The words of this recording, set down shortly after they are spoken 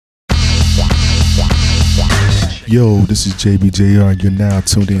Yo, this is JBJR, and you're now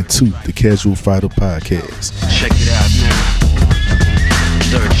tuned in to the Casual Fighter Podcast. Check it out now.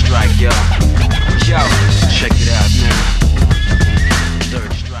 Third strike, yo. Yo, check it out now.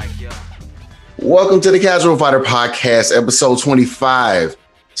 Third strike, yo. Welcome to the Casual Fighter Podcast, episode 25.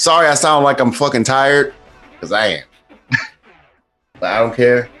 Sorry I sound like I'm fucking tired, because I am. But I don't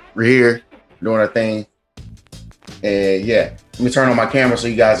care. We're here, doing our thing. And yeah, let me turn on my camera so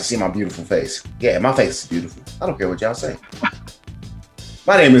you guys can see my beautiful face. Yeah, my face is beautiful. I don't care what y'all say.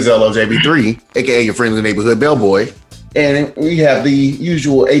 My name is LOJB3, aka your friendly neighborhood bellboy. And we have the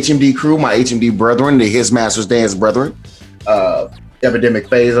usual HMD crew, my HMD brethren, the His Masters Dance brethren. Epidemic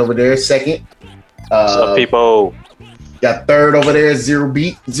Phase over there, second. What's up, people? Got third over there,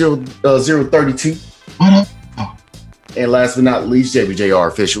 032. What up? Oh. And last but not least, JBJR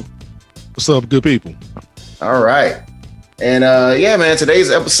official. What's up, good people? All right. And yeah, man, today's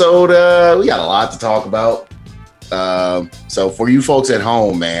episode, we got a lot to talk about. So for you folks at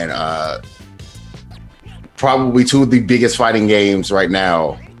home, man, probably two of the biggest fighting games right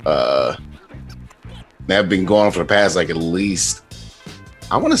now that have been going on for the past, like, at least,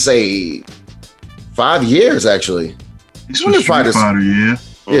 I want to say 5 years, actually. Street Fighter, yeah.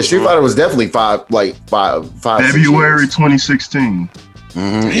 Yeah, Street Fighter was definitely five, February 2016.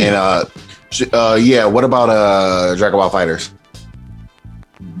 And yeah, what about Dragon Ball FighterZ?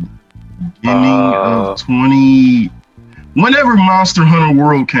 Beginning of 20, whenever Monster Hunter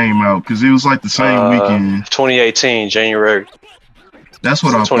World came out, because it was like the same weekend. 2018, January. That's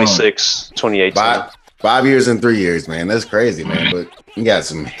what I 26, 2018. 5 years and 3 years, man. That's crazy, man. But you got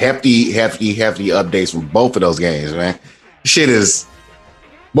some hefty updates from both of those games, man. Shit is,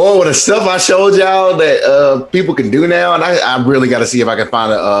 boy, with the stuff I showed y'all that people can do now, and I really got to see if I can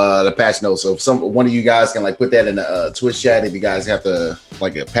find the patch notes. So if one of you guys can, like, put that in the Twitch chat, if you guys have to,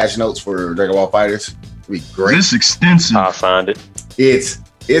 like, a patch notes for Dragon Ball FighterZ, it'd be great. It's extensive. I'll find it. It's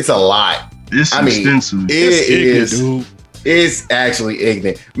a lot. It's extensive. It is. Dude. It's actually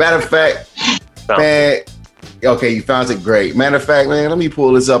ignorant. Matter of fact, man. Okay, you found it, great. Matter of fact, man, let me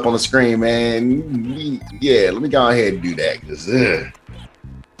pull this up on the screen, man. Yeah, let me go ahead and do that. 'Cause,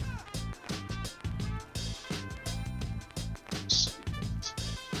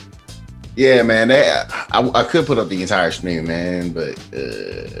 yeah, man, I could put up the entire stream, man, but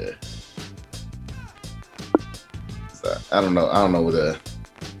I don't know what the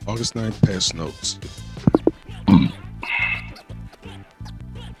August 9th patch notes.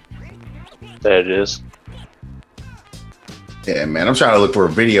 There it is. Yeah, man, I'm trying to look for a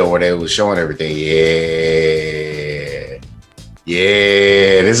video where they was showing everything. Yeah,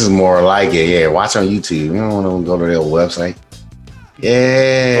 this is more like it. Yeah, watch on YouTube. You don't want to go to their website.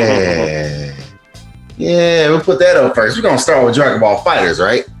 Yeah. Yeah, we'll put that up first. We're going to start with Dragon Ball FighterZ,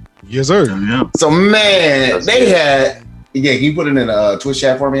 right? Yes, sir. Yeah. So, man, they had... Yeah, can you put it in a Twitch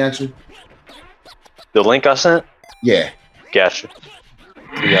chat for me, actually? The link I sent? Yeah. Gotcha.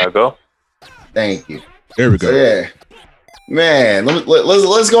 You gotta go. Thank you. There we go. So, yeah. Man,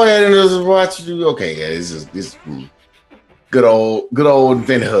 let's go ahead and just watch you. Okay, yeah, this is good old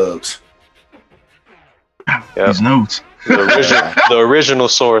Vin Hubs. Yep. These notes. The original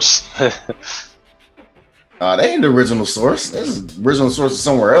source. They ain't the original source. This is the original source is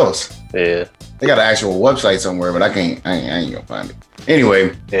somewhere else. Yeah. They got an actual website somewhere, but I ain't gonna find it.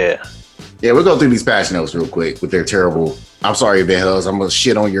 Anyway, Yeah. we'll go through these patch notes real quick with their terrible. I'm sorry, Vin Hubs. I'm gonna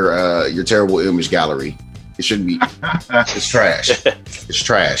shit on your terrible image gallery. It shouldn't be. It's trash. It's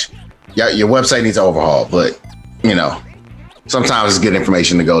trash. Yeah, your website needs to overhaul, but you know, sometimes it's good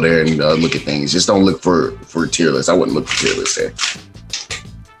information to go there and look at things. Just don't look for tier lists. I wouldn't look for tier lists there,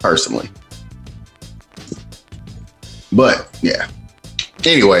 personally. But yeah.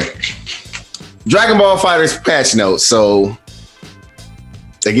 Anyway, Dragon Ball FighterZ patch notes. So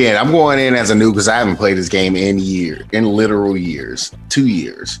again, I'm going in as a noob because I haven't played this game in literal years, 2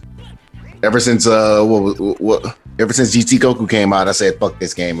 years. Ever since ever since GT Goku came out, I said, fuck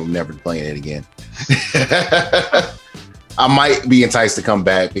this game. I'm never playing it again. I might be enticed to come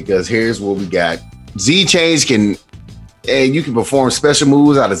back because here's what we got. Z change and you can perform special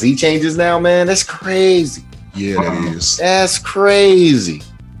moves out of Z changes now, man. That's crazy. Yeah, that is. That's crazy.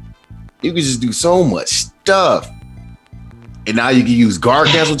 You can just do so much stuff. And now you can use guard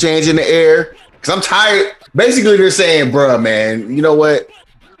cancel change in the air. Because I'm tired. Basically, they're saying, bruh, man, you know what?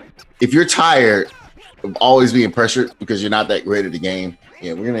 If you're tired of always being pressured because you're not that great at the game,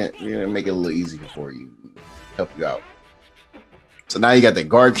 yeah, we're gonna make it a little easier for you, help you out. So now you got the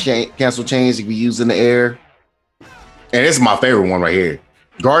guard cancel change you can be used in the air, and this is my favorite one right here: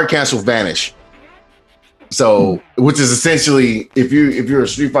 guard cancel vanish. So, which is essentially if you're a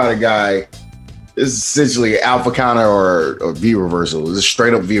Street Fighter guy It's essentially an alpha counter or a V reversal. It's a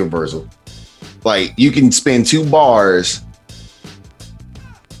straight up V reversal. Like you can spend 2 bars,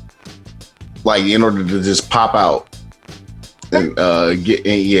 like in order to just pop out and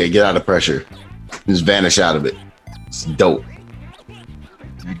get out of pressure, just vanish out of it. It's dope.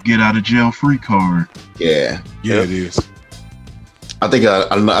 Get out of jail free card. Yeah, it is. I think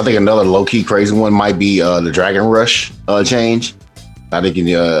another low key crazy one might be the Dragon Rush change. I think you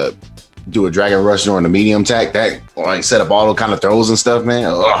can do a Dragon Rush during the medium attack. That like set up all the kind of throws and stuff, man.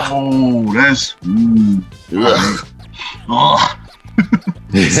 Oh, that's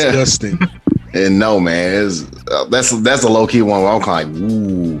Disgusting. And no, man, that's a low key one where I'm kind of like,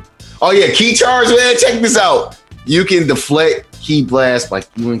 ooh. Oh yeah, key charge, man. Check this out. You can deflect key blast by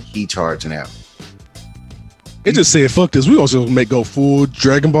doing key charge now. It just said, "Fuck this." We also go full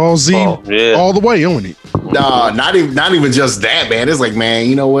Dragon Ball Z all the way on it. No, not even just that, man. It's like, man,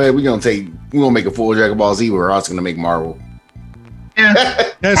 you know what? We're gonna make a full Dragon Ball Z. We're also gonna make Marvel. Yeah,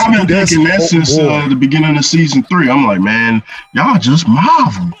 I've been thinking that since the beginning of season 3. I'm like, man, y'all just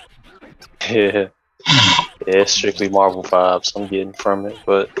Marvel. Yeah, it's strictly Marvel vibes I'm getting from it,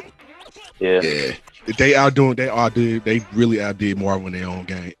 but yeah. They really outdid Marvel in their own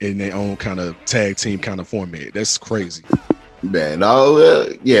game, in their own kind of tag team kind of format. That's crazy. Man,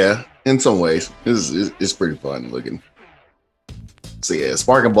 yeah, in some ways, it's pretty fun looking. So yeah,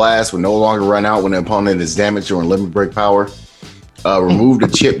 Spark and Blast will no longer run out when the opponent is damaged during limit break power. Remove the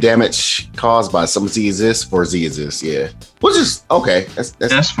chip damage caused by some Z Exist for Z Exist. Yeah, which is okay.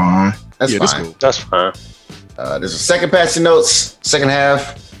 That's fine. That's fine. That's cool. That's fine. There's a second patch in notes, second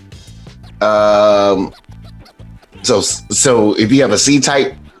half. So if you have a C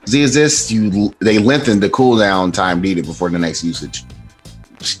type Z Exist, they lengthen the cooldown time needed before the next usage.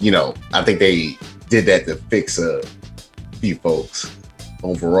 You know, I think they did that to fix a few folks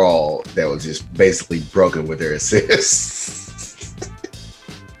overall that was just basically broken with their assists.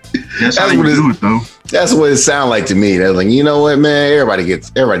 That's how you do it, though. That's what it sounded like to me. They're like, you know what, man? Everybody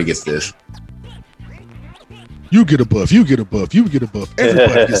gets this. You get a buff. You get a buff. You get a buff.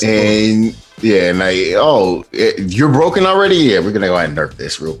 Everybody gets a buff. And yeah, and you're broken already. Yeah, we're gonna go ahead and nerf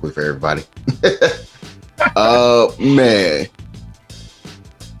this real quick for everybody. Man.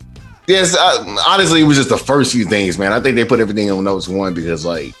 Yes, honestly, it was just the first few things, man. I think they put everything on notes 1 because,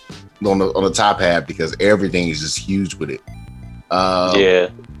 like, on the top half, because everything is just huge with it. Yeah.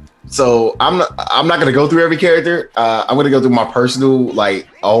 So I'm not gonna go through every character. I'm gonna go through my personal, like,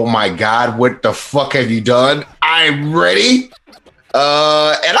 oh my god, what the fuck have you done? I'm ready.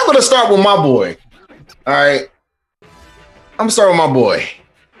 And I'm gonna start with my boy. All right. I'm gonna start with my boy,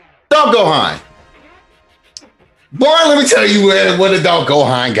 Dog Gohan. Boy, let me tell you what the Dog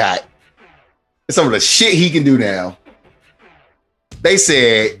Gohan got. Some of the shit he can do now. They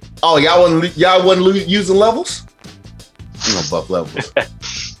said, "Oh, y'all wasn't using levels? You know, buff levels."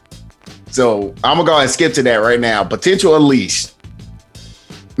 So I'm gonna go ahead and skip to that right now. Potential Unleashed.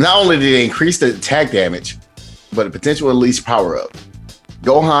 Not only did they increase the attack damage, but a potential Unleashed power up.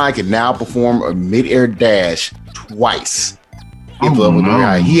 Gohan can now perform a mid-air dash twice. If level 3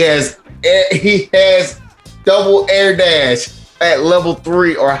 high. He has double air dash at level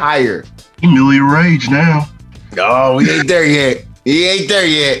 3 or higher. Emilia Rage now. Oh, he ain't there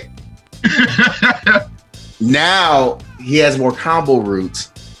yet. Now he has more combo routes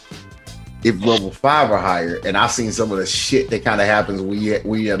if level 5 or higher. And I've seen some of the shit that kind of happens when you at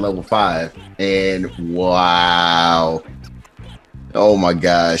level 5. And wow. Oh my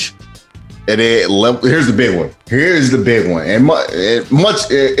gosh. And here's the big one. And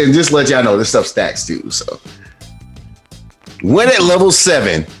just let y'all know this stuff stacks too. So when at level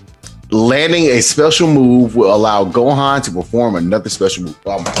 7, landing a special move will allow Gohan to perform another special move.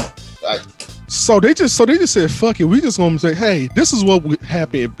 So they just said, fuck it. We just gonna say, hey, this is what would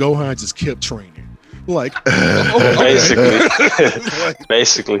happen if Gohan just kept training. Like,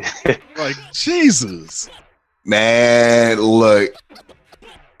 basically. Like, Jesus. Man, look.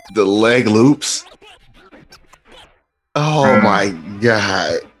 The leg loops. Oh my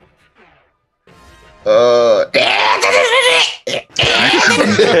god. Oh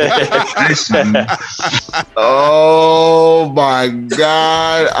my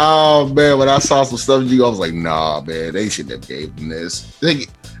god. Oh man, when I saw some stuff, I was like, nah, man, they shouldn't have gave them this.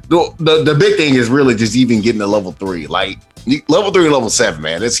 The big thing is really just even getting to level 3. Like level 3 and level 7,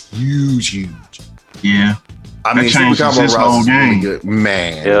 man. That's huge. Yeah. I mean, Super Combo Rouse is really good.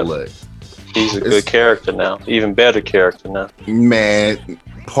 Man, yep. Look. He's a good character now. Even better character now. Man,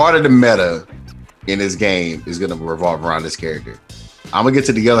 part of the meta in this game is going to revolve around this character. I'm going to get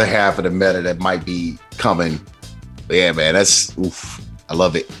to the other half of the meta that might be coming. But yeah, man, that's oof. I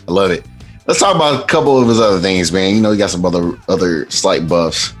love it. Let's talk about a couple of his other things, man. You know, he got some other slight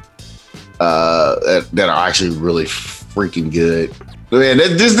buffs that are actually really freaking good. Man,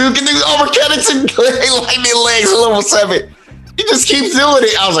 this dude can do overcuttings and lightning legs at level 7. He just keeps doing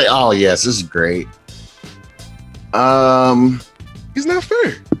it. I was like, oh yes, this is great. He's not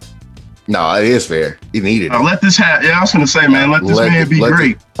fair. No, it is fair. He needed it. Let this happen. Yeah, I was gonna say, man, let this man be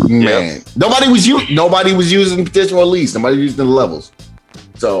great. Man, nobody was using potential release. Nobody was using the levels.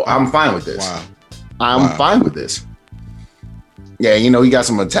 So I'm fine with this. Wow. I'm fine with this. Yeah, you know, he got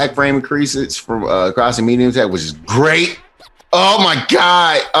some attack frame increases from crossing medium attack, which is great. Oh my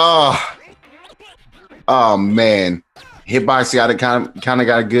god. Oh man. Hitbox got it kind of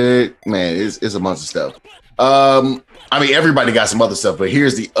got it good. Man, it's a bunch of stuff. I mean, everybody got some other stuff, but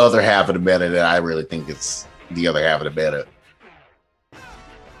here's the other half of the meta that I really think it's the other half of the meta.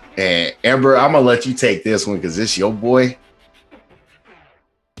 And Amber, I'm gonna let you take this one because it's your boy.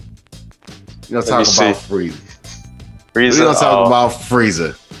 You know, talk about Frieza. We're gonna talk about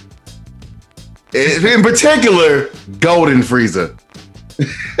Frieza. In particular, Golden Frieza.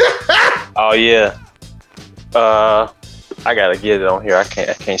 Oh yeah. I gotta get it on here. I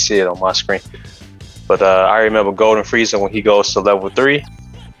can't see it on my screen. But I remember Golden Frieza when he goes to level 3,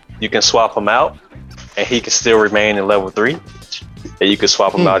 you can swap him out, and he can still remain in level 3. And you can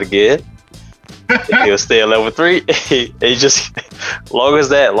swap him out again. He'll stay at level 3. He just long as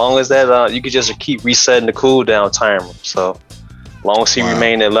that you can just keep resetting the cooldown timer. So long as he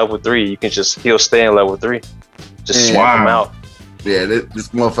remain at level 3, he'll stay in level 3. Just swap him out. Yeah, this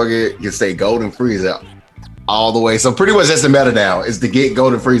motherfucker can stay Golden Frieza all the way. So pretty much that's the meta now, is to get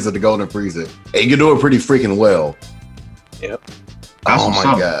Golden Frieza to Golden Frieza. And you can do it pretty freaking well. Yep. Oh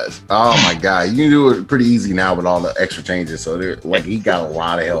my god. You can do it pretty easy now with all the extra changes. So he got a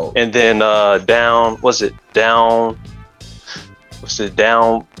lot of help. And then down, I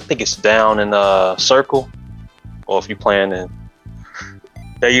think it's down in circle. Or if you're playing in,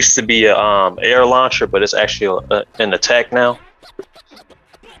 there used to be a air launcher, but it's actually an attack now.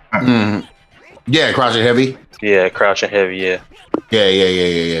 Mm-hmm. Yeah, crouching heavy. Yeah, crouching heavy, yeah.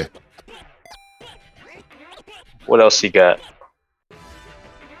 Yeah. What else he got?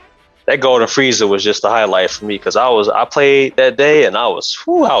 That Golden Frieza was just the highlight for me because I played that day and I was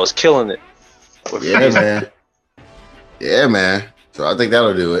killing it. Yeah, man. Yeah, man. So I think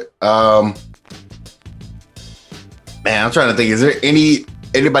that'll do it. Man, I'm trying to think. Is there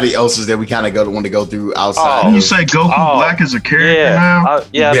anybody else's that we kind of want to go through outside? You say Goku Black is a character now? I was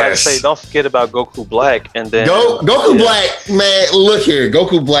about to say, don't forget about Goku Black. And then Goku Black, man, look here.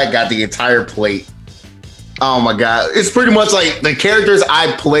 Goku Black got the entire plate. Oh my god. It's pretty much like the characters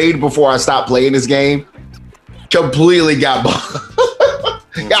I played before I stopped playing this game completely got buffed.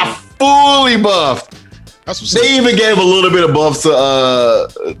 Got fully buffed. They even gave a little bit of buffs to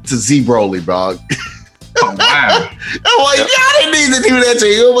Z Broly, bro. Oh, wow. I'm like, I didn't need to do that to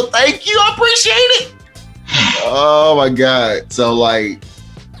you, but thank you. I appreciate it. Oh my god. So like,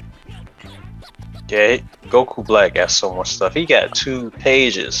 yeah, Goku Black got so much stuff. He got 2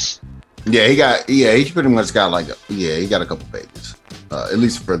 pages. Yeah, he pretty much got he got a couple pages, at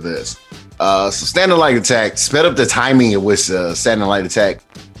least for this. So standing light attack, sped up the timing at which standing light attack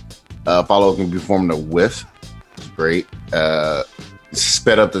follow can be formed a whiff. It's great.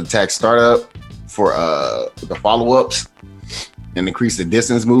 Sped up the attack startup for the follow-ups and increase the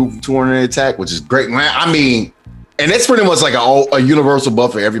distance move toward an attack, which is great, man. I mean, and it's pretty much like a universal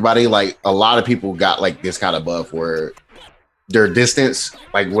buff for everybody. Like a lot of people got like this kind of buff where their distance,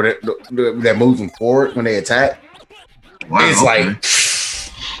 like that moves them forward when they attack,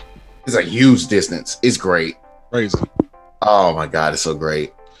 it's a huge distance. It's great. Crazy. Oh my god, it's so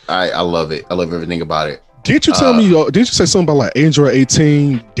great. I love it. I love everything about it. Did you tell me? Did you say something about like Android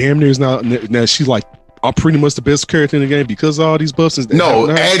 18? Damn near is now she's like I'm pretty much the best character in the game because of all these buffs. No,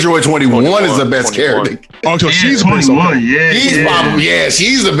 Android 21 is the best character. Oh, so she's 21.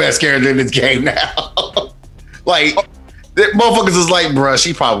 She's the best character in this game now. Like. That motherfuckers is like, bruh,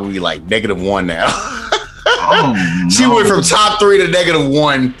 she probably like -1 now. She went from top 3 to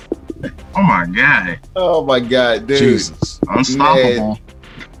 -1. Oh my god. Oh my god, dude. Jesus. Unstoppable. Man.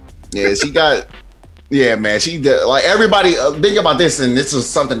 Yeah, she got. Yeah, man. She did. Like everybody, think about this, and this is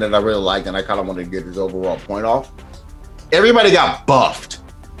something that I really liked, and I kind of wanted to get this overall point off. Everybody got buffed.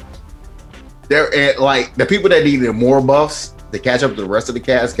 They're like the people that needed more buffs to catch up to the rest of the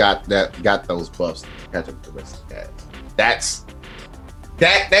cast got those buffs to catch up to the rest of the cast. That's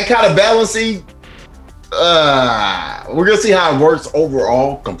that kind of balancing. We're gonna see how it works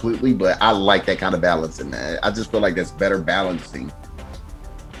overall completely, but I like that kind of balancing, man. I just feel like that's better balancing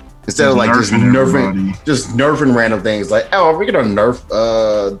Instead of like just nerfing random things like, oh, we're gonna nerf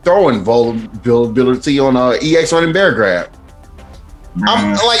throwing vulnerability on EX running bear grab.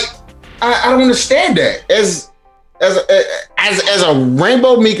 I'm like, I don't understand that. As a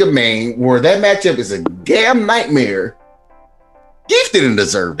Rainbow Mika main, where that matchup is a damn nightmare. Geef didn't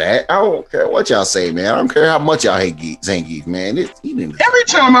deserve that. I don't care what y'all say, man. I don't care how much y'all hate Zangief, man. He didn't. Every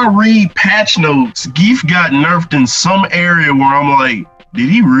time I read patch notes, Geef got nerfed in some area where I'm like, did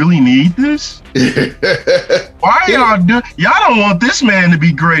he really need this? Why y'all do? Y'all don't want this man to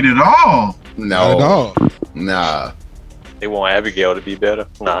be great at all. No, nah. They want Abigail to be better.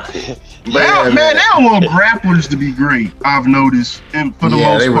 Nah. Man, they don't want grapplers to be great. I've noticed, and for the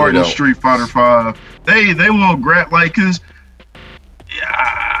most part in Street Fighter 5, they want cause.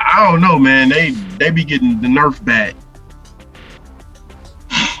 I don't know, man. They be getting the nerf back.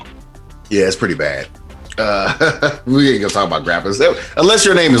 Yeah, it's pretty bad. We ain't gonna talk about grapplers unless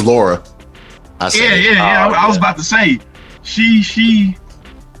your name is Laura. I was about to say,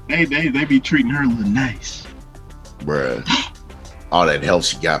 they be treating her a little nice, bruh. All that help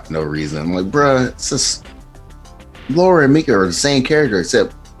she got for no reason. I'm like, bruh, it's just Laura and Mika are the same character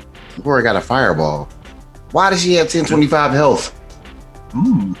except Laura got a fireball. Why does she have 1025 health?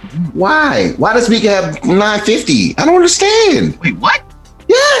 Ooh. Why does Mika have 950? I don't understand. Wait, what?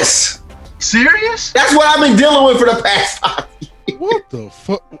 Yes. Serious? That's what I've been dealing with for the past 5 years. What the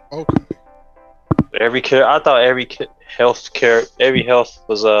fuck? Okay. I thought every health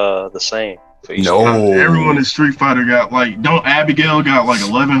was the same for each. No, everyone in Street Fighter got don't Abigail got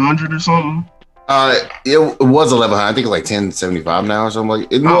 1100 or something? It was 1100. I think it's like 1075 now or something like.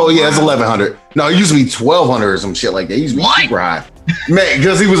 It's 1100. No, it used to be 1200 or some shit like that. It used to be super high, man,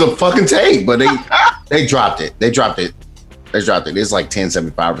 because he was a fucking tank. But they dropped it. They dropped it. It's like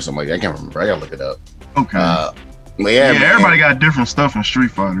 1075 or something like that. I can't remember. I gotta look it up. Okay. Man, everybody got different stuff in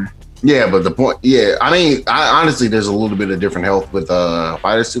Street Fighter. Yeah, but the point, I mean, honestly, there's a little bit of different health with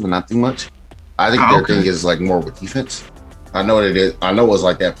FighterZ, but not too much. I think their thing is more with defense. I know what it is. I know it was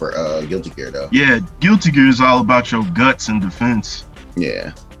like that for Guilty Gear though. Yeah, Guilty Gear is all about your guts and defense.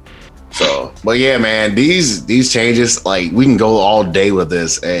 Yeah. So, but yeah, man, these changes, we can go all day with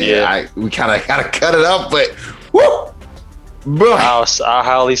this, and we kind of gotta cut it up, but whoo, bro. I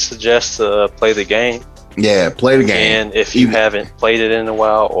highly suggest to play the game. Yeah, play the game. And if you haven't played it in a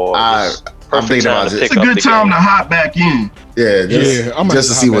while, or I'm thinking about it. It's a good time to hop back in. Yeah, just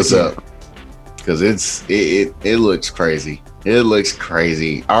to see what's up. Because it looks crazy. It looks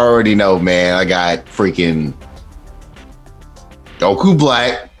crazy. I already know, man. I got freaking Goku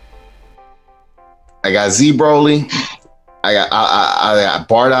Black. I got Z Broly. I got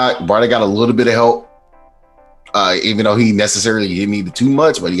Bardock. Bardock got a little bit of help. Even though he necessarily didn't need too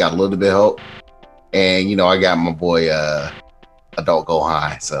much, but he got a little bit of help. And I got my boy Adult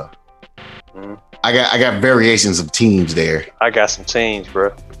Gohan. So I got variations of teams there. I got some teams,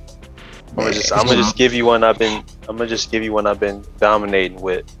 bro. I'm gonna just give you one I've been dominating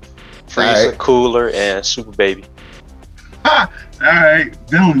with. Frieza, right. Cooler, and Super Baby. All right,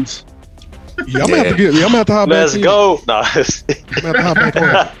 villains. Yeah, I'm gonna have to hop back. Let's go. No.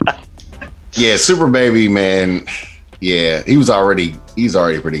 Yeah, Super Baby, man. Yeah, he's already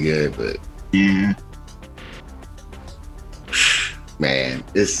pretty good, but yeah, man,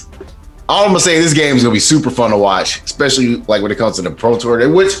 it's all I'm gonna say. This game is gonna be super fun to watch, especially when it comes to the Pro Tour,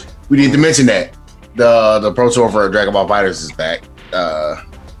 which we need to mention that the Pro Tour for Dragon Ball FighterZ is back.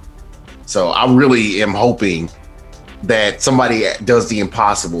 So I really am hoping that somebody does the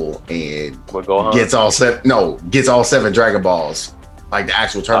impossible and gets all 7 Dragon Balls, like the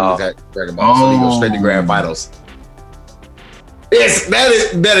actual tournament Dragon Balls, so they go straight to Grand Finals.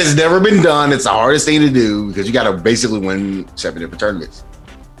 That has never been done. It's the hardest thing to do because you got to basically win 7 different tournaments.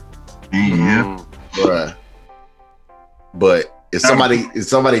 Yeah, but if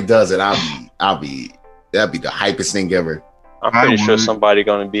somebody does it, that'd be the hypest thing ever. I'm pretty sure somebody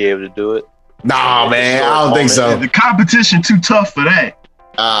gonna be able to do it. Nah, man, I don't think so. The competition too tough for that.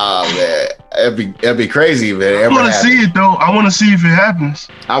 Man, that'd be crazy, man. I want to see it though. I want to see if it happens.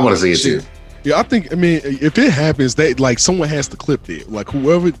 I want to see it too. Yeah, I mean, if it happens, someone has to clip it.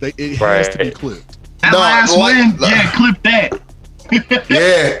 Whoever it has to be clipped. That last win, clip that.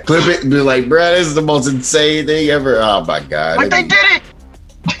 Yeah, clip it and be like, bro, this is the most insane thing ever. Oh my god! They did it.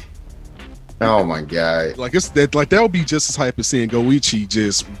 Oh my god! That would be just as hype as seeing Goichi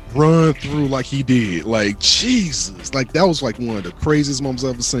just run through like he did. Jesus, that was one of the craziest moments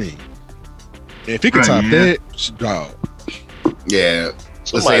I've ever seen. And if it could top that, dog. Yeah,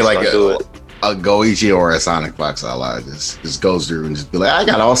 let's say a Goichi or a Sonic Fox just goes through and just be like, I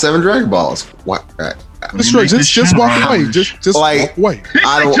got all 7 Dragon Balls. What? Just walk away. Just like, walk away.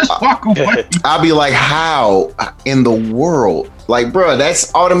 Just walk away. I'll be like, how in the world? Like, bro,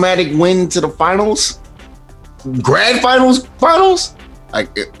 that's automatic win to the finals, grand finals.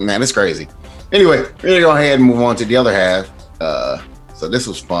 Like, man, it's crazy. Anyway, we're gonna go ahead and move on to the other half. So this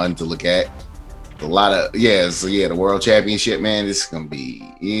was fun to look at. A lot of the World Championship, man, this is gonna be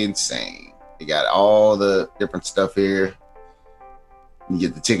insane. You got all the different stuff here. You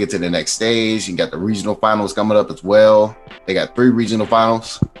get the ticket to the next stage. You got the regional finals coming up as well. They got 3 regional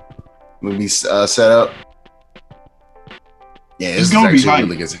finals will be set up. Yeah, it's gonna be hype.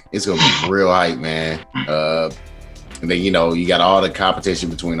 Really good. It's gonna be real hype, man. And then you got all the competition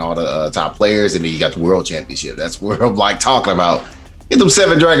between all the top players, and then you got the World Championship. That's what I'm like talking about. Get them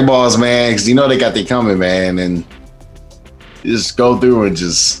 7 Dragon Balls, man, because they got they coming, man, and just go through and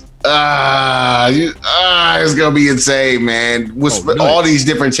just it's gonna be insane, man. With all these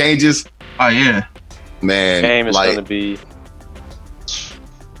different changes. Oh yeah, man. Game is gonna be.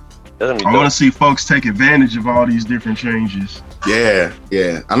 I want to see folks take advantage of all these different changes. Yeah.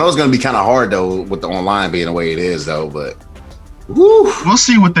 I know it's gonna be kind of hard though, with the online being the way it is, though. But we'll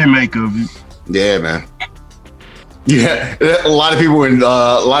see what they make of it. Yeah, man. Yeah, a lot of people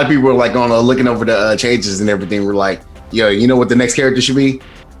were like on looking over the changes and everything. We're like, yo, you know what the next character should be?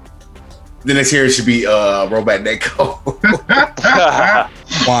 The next character should be Robot Neko.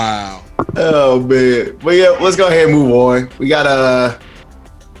 Wow. Oh man. But yeah, let's go ahead and move on. We got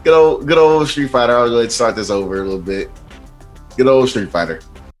good old Street Fighter. I'll go ahead and start this over a little bit. Good old Street Fighter.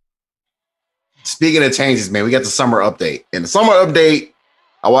 Speaking of changes, man, we got the summer update. And the summer update,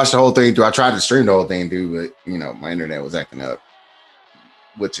 I watched the whole thing through. I tried to stream the whole thing through, but my internet was acting up,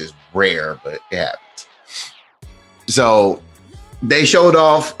 which is rare, but it happens. So they showed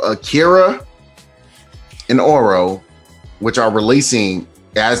off Akira and Oro, which are releasing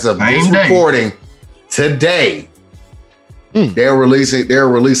as of this recording today. They're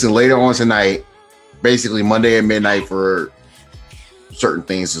releasing later on tonight, basically Monday at midnight for certain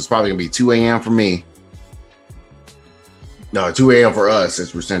things. It's probably gonna be 2 a.m. for me. No, 2 a.m. for us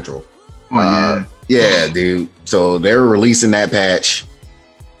since we're central. Yeah, dude. So they're releasing that patch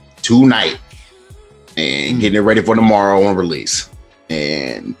tonight and getting it ready for tomorrow on release.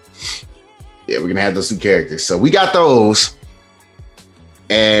 And yeah, we're gonna have those 2 characters. So we got those.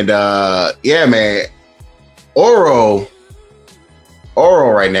 And yeah, man. Oro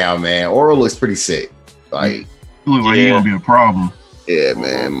right now, man. Oro looks pretty sick. Like, looks like he's gonna be a problem. Yeah,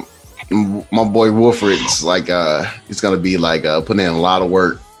 man. My boy Wolford's like it's gonna be like putting in a lot of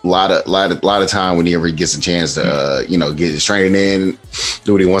work, a lot of time whenever he gets a chance to get his training in,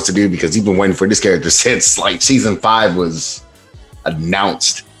 do what he wants to do, because he's been waiting for this character since like season 5 was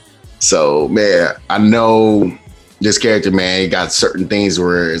announced. So man, I know this character, man, he got certain things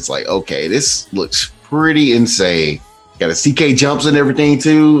where it's like, okay, this looks pretty insane. Got a CK jumps and everything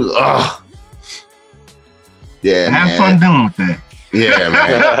too. Ugh. Yeah, have fun doing with that. Yeah,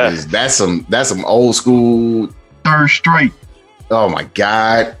 man. That's some old school third strike. Oh my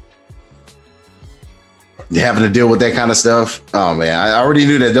God. Having to deal with that kind of stuff. Oh man, I already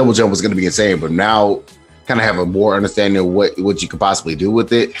knew that double jump was gonna be insane, but now kind of have a more understanding of what you could possibly do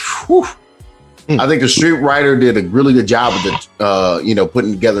with it. Whew. I think the Street Fighter did a really good job with the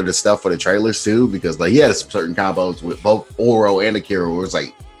putting together the stuff for the trailers too, because like he had certain combos with both Oro and Akira where it's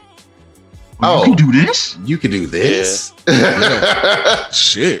like, you can do this? You can do this? Yeah.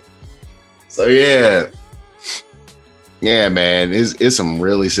 Shit. So yeah. Yeah, man. It's some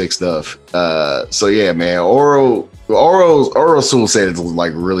really sick stuff. So yeah, man. Oro's tool set is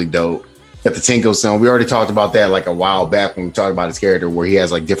like really dope. Got the Tenko Stone. We already talked about that like a while back when we talked about his character, where he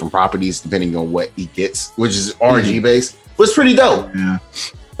has like different properties depending on what he gets, which is RNG based. But it's pretty dope. Yeah. I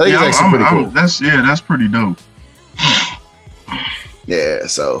think it's actually pretty cool. That's pretty dope. Yeah,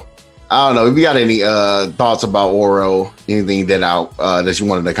 so I don't know if you got any thoughts about Oro, anything that you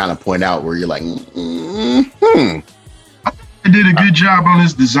wanted to kind of point out where you're like, I did a good job on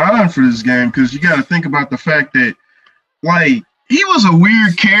his design for this game, because you got to think about the fact that like he was a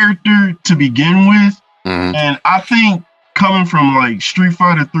weird character to begin with, and I think coming from like Street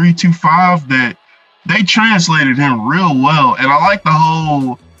Fighter 325 that they translated him real well, and I like the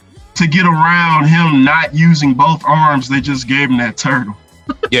whole to get around him not using both arms, they just gave him that turtle.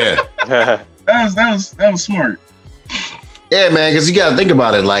 Yeah. that was smart. Yeah, man, because you got to think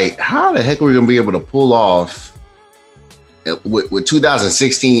about it. Like, how the heck are we going to be able to pull off with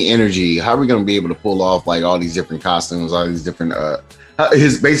 2016 energy? How are we going to be able to pull off like all these different costumes, all these different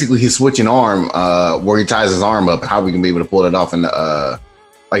his switching arm where he ties his arm up? How are we going to be able to pull it off in the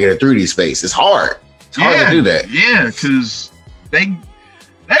like in a 3D space? It's hard. It's hard to do that. Yeah, because they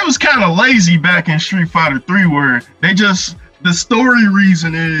They was kind of lazy back in Street Fighter 3, where the story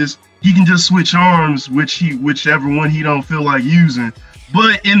reason is he can just switch arms, whichever one he don't feel like using.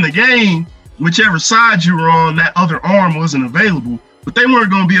 But in the game, whichever side you were on, that other arm wasn't available. But they weren't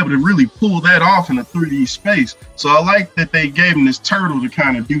going to be able to really pull that off in a 3D space. So I like that they gave him this turtle to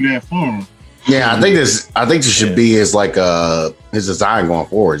kind of do that for him. Yeah, I think this should be his his design going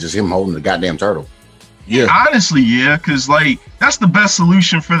forward, just him holding the goddamn turtle. Yeah, honestly, yeah, because like that's the best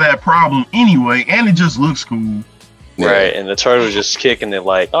solution for that problem anyway, and it just looks cool. Right, and the turtle's just kicking it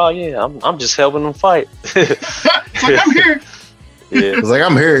like, oh yeah, I'm just helping them fight. It's like, I'm here. Yeah, it's like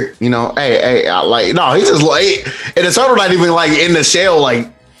I'm here, you know. Hey, no, he's just like, and the turtle not even like in the shell, like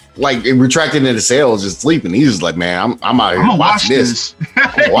retracted in the shell, just sleeping. He's just like, man, I'm out here. I'm gonna watch this.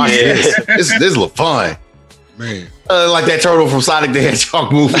 Watch this. This look fun, man. Like that turtle from Sonic the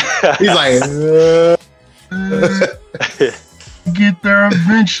Hedgehog movie. He's like, get there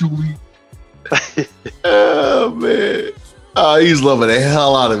eventually. Oh man, he's loving the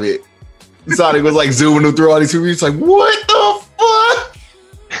hell out of it. Sonic was like zooming him through all these movies. He's like, what the fuck?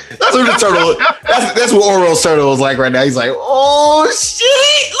 That's what the turtle. That's what Oro's turtle was like right now. He's like, oh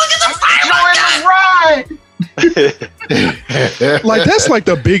shit! Look at the ride. Like that's like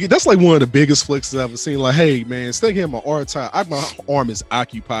one of the biggest flexes I've ever seen. Like, hey man, instead of getting my arm tied, my arm is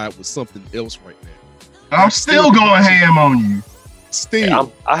occupied with something else right now. I'm still going ham on you.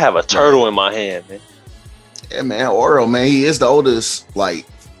 Still, I have a turtle in my hand, man. Yeah, man, Oro, man, he is the oldest, like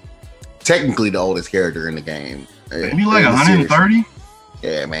technically the oldest character in the game. Maybe like 130.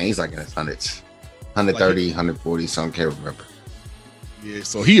 Yeah, man, he's like in his hundreds, 130, 140, something. Can't remember. Yeah,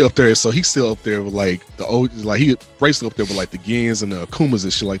 so he up there. So he's still up there with like the old, like he raced up there with like the Gens and the Akumas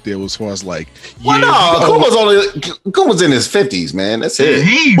and shit like that. As far as like, well, Akuma's in his 50s, man. That's it.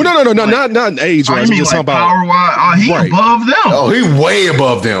 Not in age. I mean, like power wise, he right. Above them. Oh, he way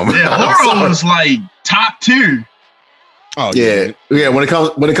above them. Yeah, Oro was like top tier. Oh yeah. When it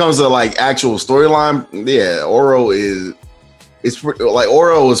comes to like actual storyline, yeah, Oro is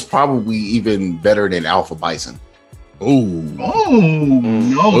probably even better than Alpha Bison.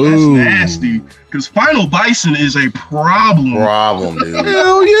 No, that's nasty. Because Final Bison is a problem. Dude.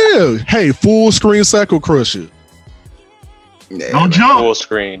 Hell yeah! Hey, full screen Psycho Crusher. Yeah, don't jump. Full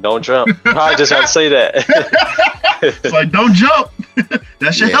screen, don't jump. I just had to say that. It's like, don't jump.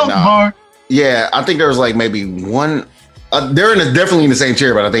 That's your health bar. Yeah, I think there's like maybe one. They're definitely in the same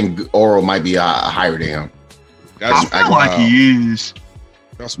tier, but I think Oro might be higher than him. I feel like he is.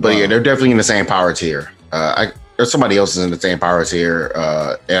 But yeah, they're definitely in the same power tier. There's somebody else is in the same power tier,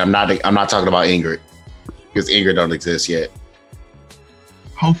 and I'm not talking about Ingrid because Ingrid don't exist yet.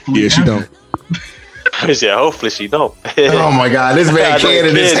 Hopefully, yeah, she don't. Yeah, hopefully she don't. Oh my god, this man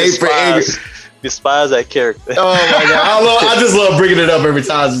canon is hate for Ingrid. Despise that character. Oh my god, I just love bringing it up every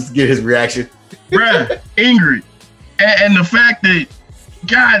time just to get his reaction. Bruh, Ingrid, and the fact that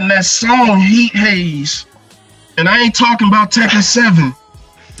God in that song Heat Haze, and I ain't talking about Tekken 7.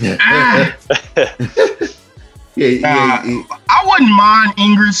 I wouldn't mind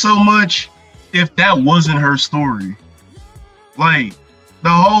Ingrid so much if that wasn't her story. Like, the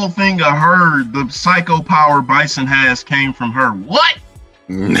whole thing of her, the psycho power Bison has came from her. What?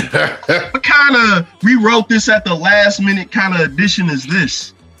 What kind of rewrote this at the last minute kind of addition is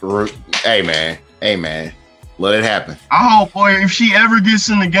this? Hey man, let it happen. I hope, boy, if she ever gets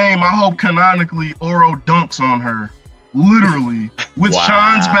in the game, I hope canonically Oro dunks on her. Literally, with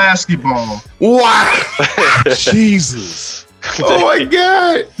Sean's basketball. Wow. Jesus. Oh my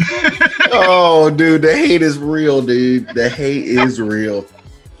god. Oh, dude, the hate is real, dude. The hate is real.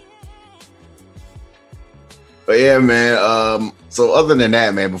 But yeah, man. So other than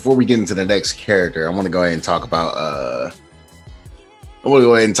that, man, before we get into the next character, I want to go ahead and talk about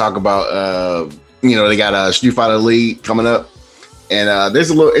they got Street Fighter League coming up. And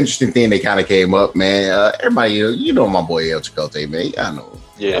there's a little interesting thing that kind of came up, man. Everybody, you know my boy El Chicote, man. I know.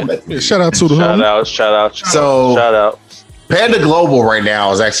 Yeah. Shout out to the homie. Shout out. So, shout out. Panda Global right now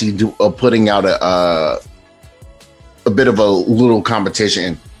is actually putting out a bit of a little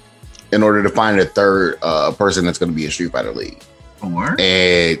competition in order to find a third person that's going to be in Street Fighter League.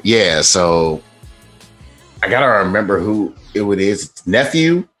 And yeah, so I gotta remember who it is. It's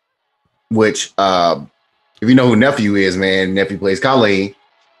Nephew, which if you know who Nephew is, man, Nephew plays Colleen.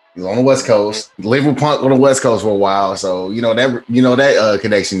 He's on the West Coast. Lived with Punk on the West Coast for a while, so you know that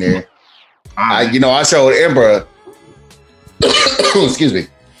connection there. I showed Ember. Excuse me.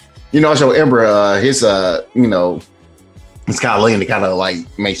 I showed Ember his his Colleen to kind of like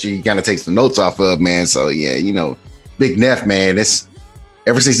make sure he kind of takes the notes off of, man. So yeah, Big Neff, man. It's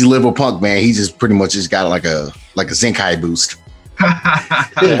ever since he lived with Punk, man, he just pretty much just got like a Zenkai boost.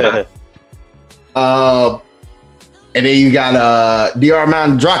 And then you got Dr.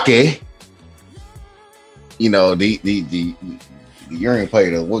 Mandrake. You know, the Urian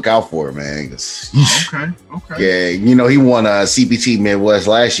player to look out for, man. Okay. Yeah, you know, he won CPT Midwest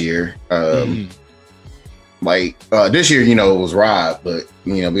last year. Like this year, you know, it was Rob, but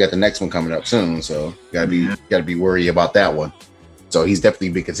you know, we got the next one coming up soon, so gotta be worried about that one. So he's definitely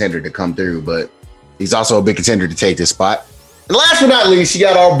a big contender to come through, but he's also a big contender to take this spot. And last but not least, you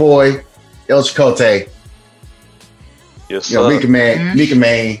got our boy El Chicote. Yes, you know, Mika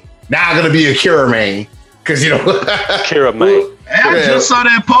Man. Now gonna be Akira Man. Cause you know Akira Man. I just saw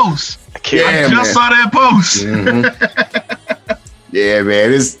that post. Saw that post. Yeah, man.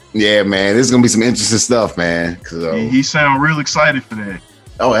 This is gonna be some interesting stuff, man. He sound real excited for that.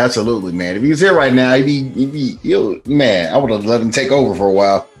 Oh, absolutely, man. If he was here right now, man, I would have let him take over for a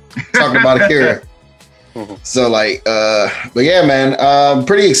while. Talking about Akira. So like, but yeah, man,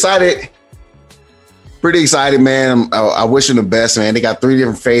 pretty excited. Pretty excited, man. I wish him the best, man. They got 4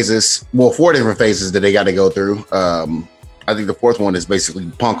 different phases that they got to go through. I think the 4th one is basically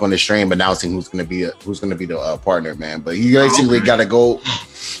Punk on the stream announcing who's gonna be the partner, man. But he basically got to go.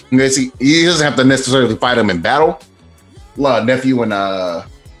 He doesn't have to necessarily fight him in battle. Nephew and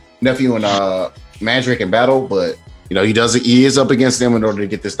Mandrake in battle, but you know he is up against them in order to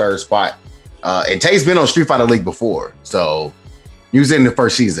get this 3rd spot. And Tay's been on Street Fighter League before, so he was in the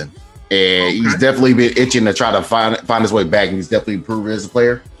 1st season. And he's definitely been itching to try to find his way back, and he's definitely proven as a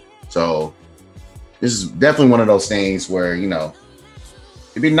player. So this is definitely one of those things where, you know,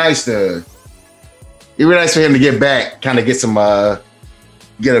 it'd be nice for him to get back, kind of get some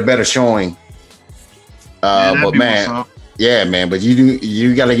get a better showing. But man, yeah, man. But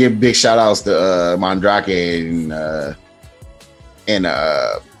you got to give big shout outs to Mandrake and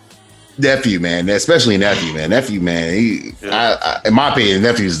Nephew, man, especially Nephew, man. I, in my opinion,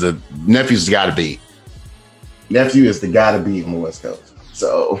 Nephew's the guy to beat. Nephew is the guy to beat on the West Coast.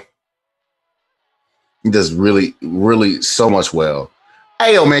 So he does really, really so much well.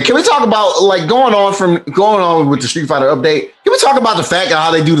 Hey, yo, man, can we talk about like going on with the Street Fighter update? Can we talk about the fact of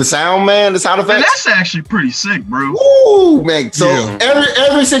how they do the sound, man? The sound effects. That's actually pretty sick, bro. Ooh, man. So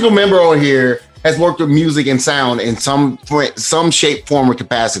every single member on here has worked with music and sound in some shape, form, or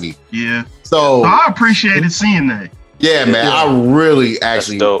capacity. Yeah. So I appreciated seeing that. Yeah, man. I really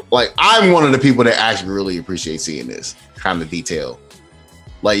actually like. I'm one of the people that actually really appreciate seeing this kind of detail.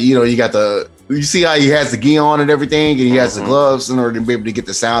 Like, you know, you see how he has the gi on and everything, and he has the gloves in order to be able to get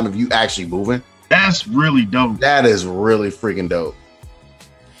the sound of you actually moving. That's really dope. That is really freaking dope.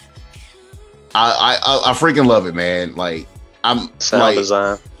 I freaking love it, man. Like, I'm sound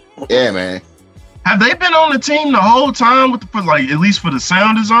design. Yeah, man. Have they been on the team the whole time at least for the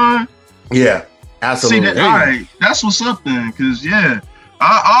sound design? Yeah, absolutely. See, all right, that's what's up then. Because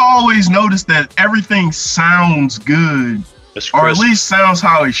I always notice that everything sounds good, or at least sounds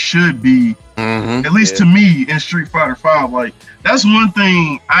how it should be. At least to me in Street Fighter V, like that's one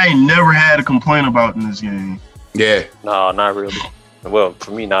thing I ain't never had a complaint about in this game. Yeah. No, not really. Well,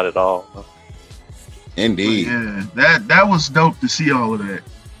 for me, not at all. Indeed. But yeah, that was dope to see all of that.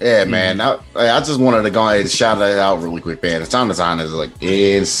 Yeah, man. I just wanted to go ahead and shout that out really quick, man. The sound design is like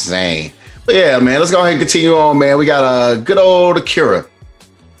insane. But yeah, man, let's go ahead and continue on, man. We got a good old Akira.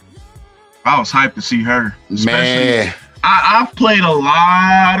 I was hyped to see her. Man. I've played a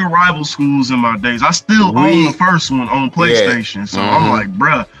lot of rival schools in my days. I still own the first one on PlayStation. So I'm like,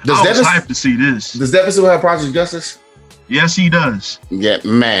 bruh, I was hyped to see this. Does Devin still have Project Justice? Yes, he does. Yeah,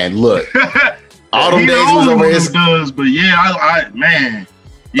 man, look. All them days was over his... does, but yeah, man.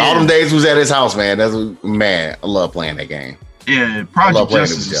 Yeah. All them days was at his house, man. Man, I love playing that game. Yeah, Project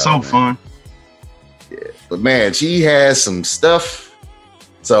Justice is so fun. Yeah, but man, she has some stuff.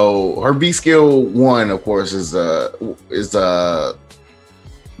 So her B skill 1, of course, is I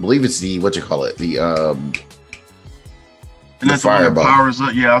believe it's the fireball. Powers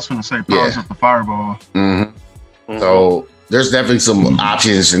up. Yeah, I was gonna say powers up the fireball. So there's definitely some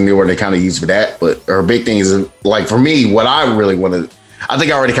options in there where they kind of use for that. But her big thing is like for me, what I really want to. I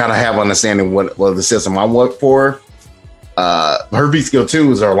think I already kind of have understanding what the system I want for. Her V skill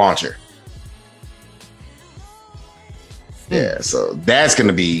 2 is her launcher. Yeah, so that's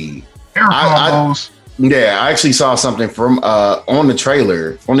gonna be. I actually saw something from on the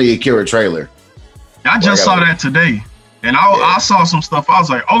trailer, on the Akira trailer. I just saw that today, and I saw some stuff. I was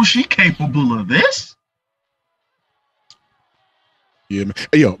like, "Oh, she capable of this." Yeah, man.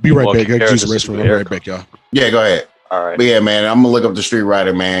 Hey, yo, be right back. I just rest for right back, y'all. Yeah, go ahead. All right. But yeah, man, I'm gonna look up the Street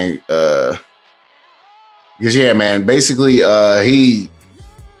Rider, man. Because yeah, man, basically, he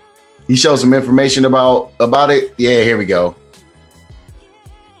showed some information about it. Yeah, here we go.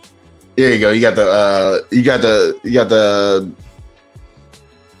 There you go. You got the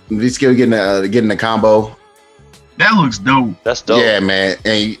V-skill getting the combo. That looks dope. That's dope. Yeah, man.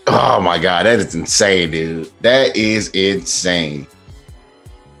 And oh my god, that is insane, dude. That is insane.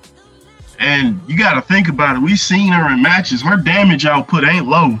 And you got to think about it. We've seen her in matches. Her damage output ain't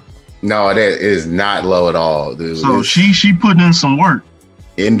low. No, that is not low at all, dude. So she put in some work.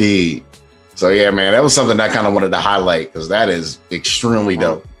 Indeed. So yeah, man, that was something I kind of wanted to highlight because that is extremely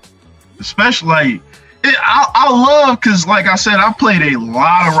dope. Especially like I love because, like I said, I played a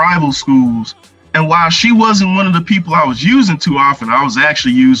lot of rival schools, and while she wasn't one of the people I was using too often, I was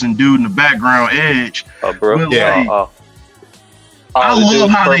actually using dude in the background edge. Oh, bro. But, Yeah. like, I love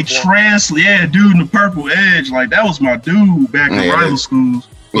how they translate. Yeah, dude in the purple edge, like that was my dude back in rival schools.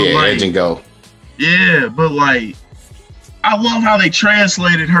 But Yeah, like, edge and go. Yeah, but like, I love how they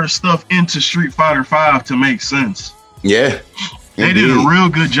translated her stuff into Street Fighter V to make sense. Yeah. They did a real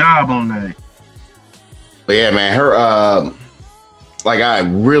good job on that. But yeah, man, her like I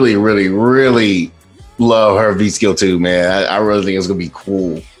really, really, really love her V skill too, man. I really think it's gonna be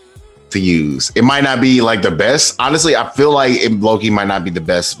cool to use. It might not be like the best. Honestly, I feel like Loki might not be the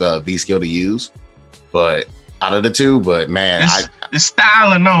best V skill to use, but out of the two, but man, it's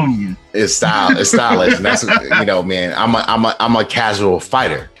styling on you. It's stylish. And that's man. I'm a casual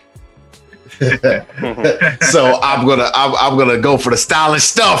fighter. So I'm gonna go for the stylish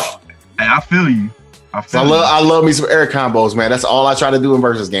stuff. Hey, I feel you. I love me some air combos, man. That's all I try to do in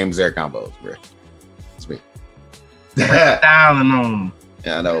versus games, air combos, bro. It's me. Styling on them.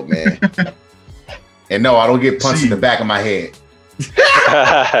 Yeah, I know, man. And no, I don't get punched in the back of my head.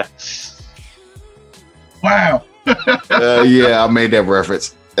 Wow. Yeah, I made that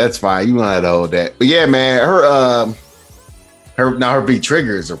reference. That's fine. You don't have to hold that. But yeah, man, her V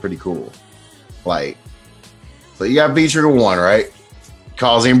triggers are pretty cool. Like, so you got V trigger 1, right?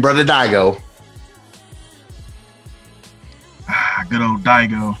 Calls in brother Daigo. Good old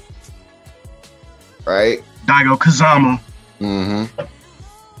Daigo. Right? Daigo Kazama. Mm-hmm.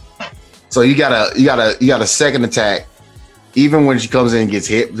 So you got a second attack. Even when she comes in and gets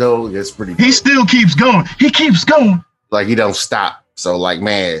hit, though, it's pretty dope. He still keeps going. He keeps going. Like, he don't stop. So, like,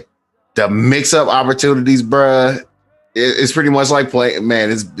 man, the mix-up opportunities, bruh, it's pretty much like playing,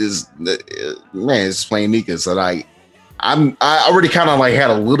 man, it's playing Nika. So, like, I already kind of, like, had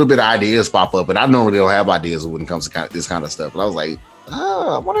a little bit of ideas pop up, and I normally don't have ideas when it comes to this kind of stuff. And I was like,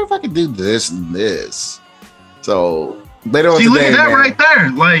 I wonder if I could do this and this. So, later on today, look at that, man, right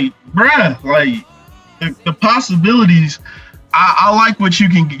there. Like, bruh, like, the possibilities, I like what you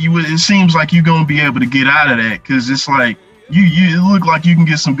can. It seems like you're gonna be able to get out of that because it's like you look like you can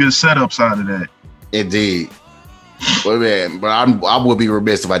get some good setups out of that. Indeed, but man, I would be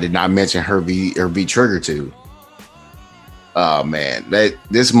remiss if I did not mention her V trigger too. Oh man,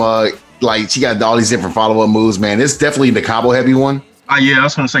 this mug, like, she got all these different follow up moves. Man, it's definitely the combo heavy one. Yeah, I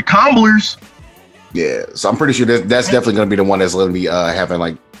was gonna say comblers. Yeah, so I'm pretty sure that's definitely gonna be the one that's gonna be having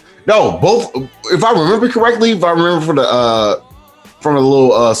like. No, both. If I remember correctly, from the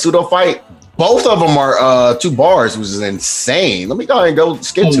little pseudo fight, both of them are 2 bars, which is insane. Let me go ahead and go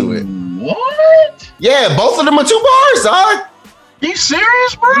skip to it. What? Yeah, both of them are 2 bars, dog. You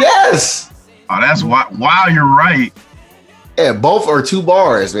serious, bro? Yes. Oh, that's why. Wow, you're right. Yeah, both are 2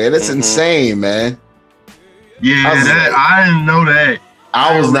 bars, man. That's insane, man. Yeah, I didn't know that.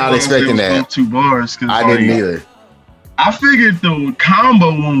 I was not expecting that. 2 bars. I didn't either. I figured the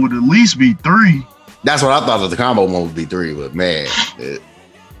combo one would at least be 3. That's what I thought the combo one would be 3, but man,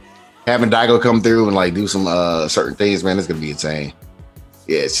 having Daigo come through and like do some certain things, man, it's gonna be insane.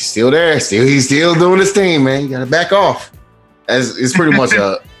 Yeah, she's still there. He's still doing his thing, man. You gotta back off. It's pretty much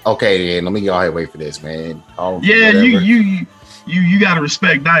okay, then let me go ahead and wait for this, man. Yeah, you gotta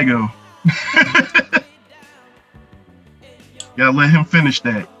respect Daigo. Gotta let him finish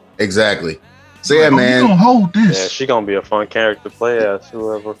that. Exactly. So yeah, man. You gonna hold this? Yeah, she gonna be a fun character to play as.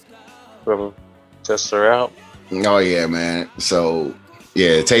 Whoever tests her out. Oh yeah, man. So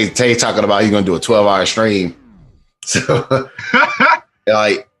yeah, Tay talking about he's gonna do a 12-hour stream. So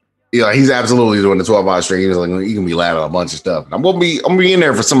like, he's absolutely doing the 12-hour stream. He's like, you can be laughing at a bunch of stuff. I'm gonna be in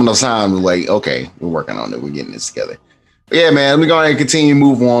there for some of those times. Like, okay, we're working on it. We're getting this together. But yeah, man. Let me go ahead and continue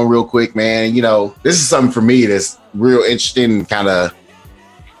move on real quick, man. This is something for me that's real interesting and kind of.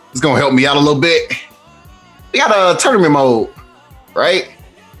 It's gonna help me out a little bit. We got a tournament mode, right?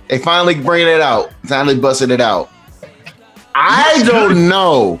 They finally bringing it out. Finally busted it out. I don't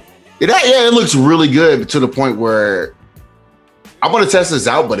know. It looks really good to the point where I want to test this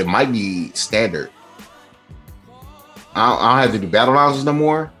out, but it might be standard. I don't have to do battle rounds no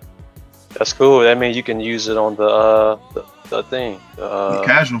more. That's cool. That means you can use it on the thing. The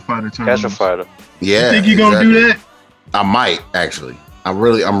casual fighter tournament. Casual fighter. Yeah. You think you're gonna do that? I might actually. I'm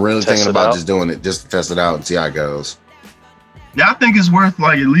really thinking about just doing it just to test it out and see how it goes. Yeah, I think it's worth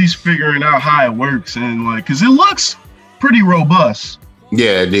like at least figuring out how it works and like because it looks pretty robust.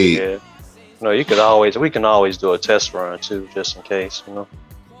 Yeah, indeed. Yeah. No, we can always do a test run too, just in case,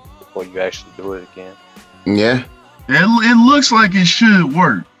 before you actually do it again. Yeah. It looks like it should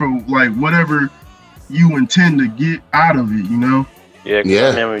work for like whatever you intend to get out of it, Yeah,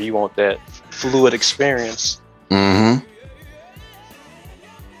 because remember you want that fluid experience. Mm-hmm.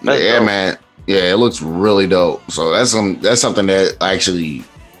 Yeah, dope. man. Yeah, it looks really dope. So that's something that actually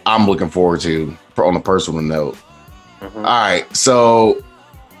I'm looking forward to on a personal note. Mm-hmm. All right, so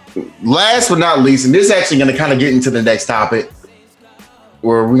last but not least, and this is actually going to kind of get into the next topic,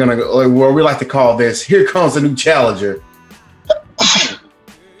 where where we like to call this. Here comes a new challenger.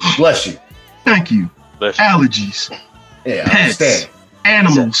 Bless you. Thank you. Bless you. Allergies, Yeah, I pets, understand.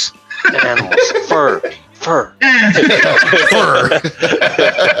 animals. Animals, fur.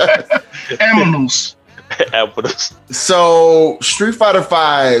 Animals. Apples. So Street Fighter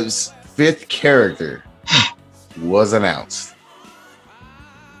V's 5th character was announced.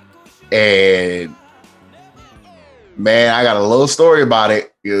 And man, I got a little story about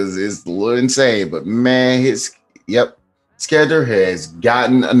it because it's a little insane. But man, his character has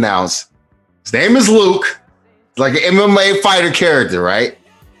gotten announced. His name is Luke. It's like an MMA fighter character, right?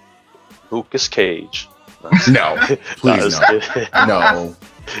 Lucas Cage. No, please no.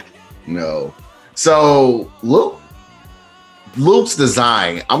 No. So Luke's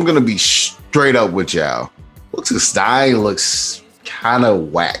design, I'm gonna be straight up with y'all. Luke's design looks kind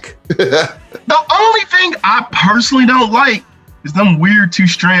of whack. The only thing I personally don't like is them weird 2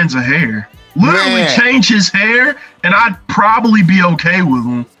 strands of hair. Literally change his hair, and I'd probably be okay with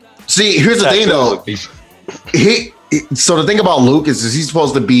him. See, here's the thing though. So the thing about Luke is he's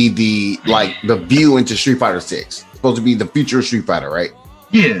supposed to be the view into Street Fighter 6. Supposed to be the future of Street Fighter, right?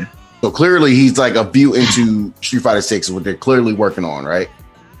 Yeah. So clearly he's like a view into Street Fighter 6, what they're clearly working on, right?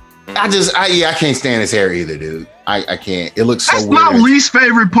 I can't stand his hair either, dude. I can't. It looks so weird. That's my least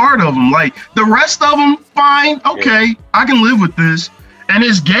favorite part of him. Like the rest of them, fine, okay, I can live with this. And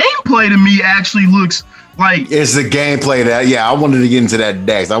his gameplay to me actually looks like it's the gameplay that I wanted to get into that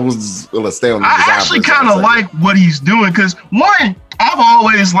next. I was gonna stay on the design. I actually kind of like what he's doing because one, I've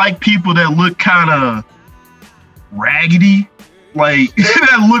always liked people that look kind of raggedy, like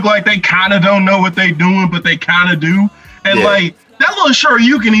that look like they kind of don't know what they doing, but they kind of do. And like that little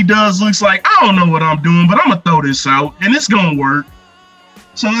Shoryuken he does looks like I don't know what I'm doing, but I'm gonna throw this out and it's gonna work.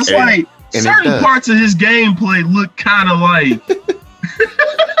 So it's like certain parts of his gameplay look kind of like.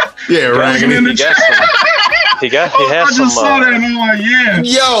 Yeah, right. He has I just some. saw that and I'm like, yeah.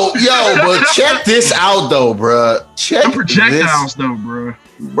 Yo, but check this out though, bruh. Check Them projectiles though, bro.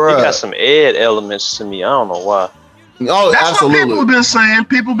 He got some Ed elements to me. I don't know why. Oh, That's absolutely. what people have been saying.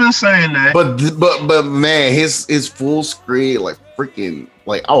 People been saying that. But man, his full screen like freaking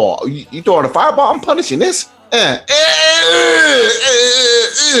like you throwing a fireball? I'm punishing this. Oh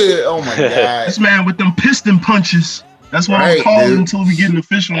my god! This man with them piston punches. That's what I'm calling until we get an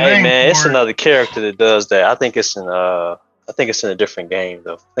official name. Hey man, it's it. another character that does that. I think it's in a different game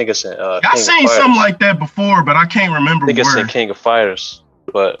though. I think it's in I've seen something like that before, but I can't remember. I think it's in King of Fighters.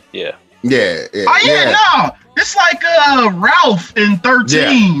 But yeah. Yeah. No. It's like Ralph in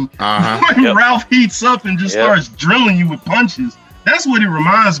 13. Yeah. When Ralph heats up and just starts drilling you with punches. That's what it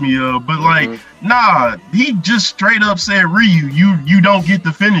reminds me of. But like, nah, he just straight up said, Ryu, you don't get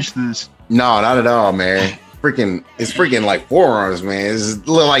to finish this. No, not at all, man. It's freaking like forearms, man. It's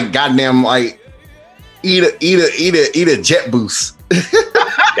like goddamn like eat a jet boost. He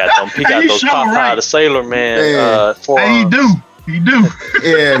got those Popeye the Sailor Man forearms. He do.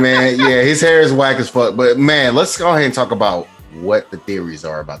 Yeah, man. Yeah, his hair is whack as fuck. But man, let's go ahead and talk about what the theories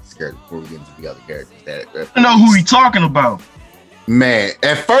are about this character before we get into the other characters. I know who he talking about. Man,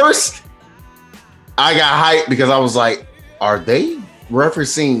 at first I got hyped because I was like, are they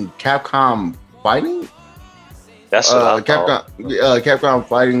referencing Capcom fighting? That's what Capcom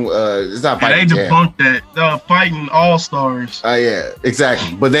fighting. It's not fighting. They debunked that. Fighting All Stars. Yeah,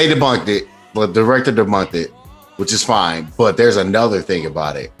 exactly. But they debunked it. The director debunked it, which is fine. But there's another thing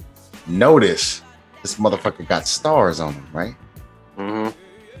about it. Notice this motherfucker got stars on him, right? Mm-hmm.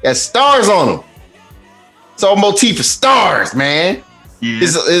 Got stars on him. It's all motif of stars, man. Yeah.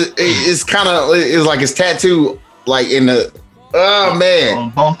 It's kind of it's like his tattoo, like in the man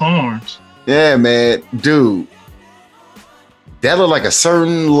on both arms. Yeah, man, dude. That looked like a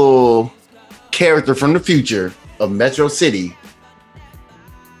certain little character from the future of Metro City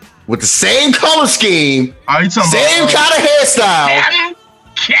with the same color scheme, same kind of hairstyle.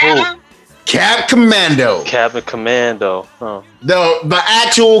 Cap Commando. Captain Commando. Huh. The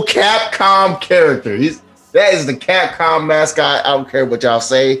actual Capcom character. That is the Capcom mascot. I don't care what y'all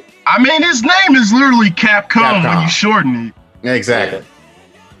say. I mean, his name is literally Capcom when you shorten it. Exactly. Yeah.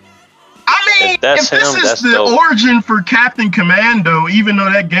 I mean, if this is the origin for Captain Commando, even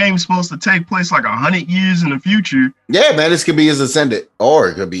though that game's supposed to take place like 100 years in the future. Yeah, man, this could be his descendant, or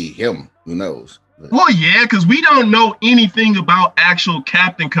it could be him. Who knows? Well, yeah, because we don't know anything about actual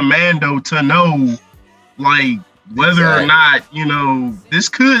Captain Commando to know, like, whether or not, you know, this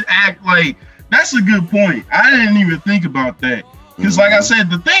could act like. That's a good point. I didn't even think about that. Because, like I said,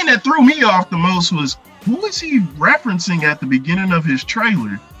 the thing that threw me off the most was, who is he referencing at the beginning of his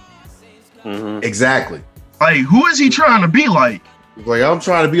trailer? Exactly. Like, who is he trying to be like? Like, I'm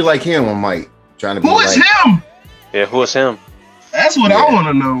trying to be like him. I'm like, trying to be Who is him? Yeah, who is him? That's what I want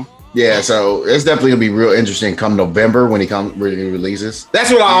to know. Yeah, so it's definitely gonna be real interesting come November when he releases.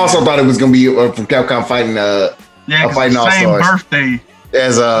 That's what I also thought it was gonna be from Capcom fighting fighting All Stars. Birthday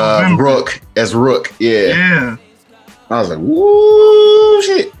as Rook. Yeah. I was like, woo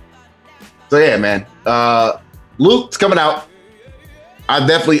shit. So yeah, man. Luke's coming out. I'm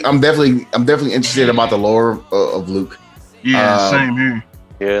definitely interested about the lore of Luke. Yeah, same here.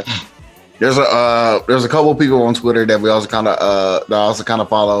 Yeah. There's a couple of people on Twitter that we also kind of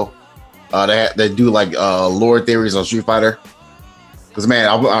follow. They do like lore theories on Street Fighter. Because man,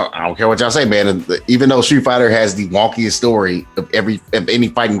 I don't care what y'all say, man. Even though Street Fighter has the wonkiest story of any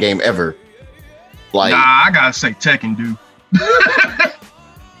fighting game ever, like I gotta say Tekken do.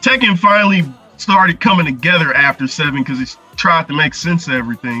 Tekken finally started coming together after 7 because it tried to make sense of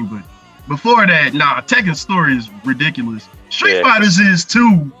everything. But before that, Tekken's story is ridiculous. Street Fighter's is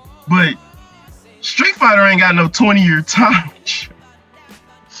too, but Street Fighter ain't got no 20-year time.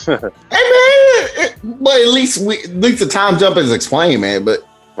 Hey man, but at least the time jump is explained, man. But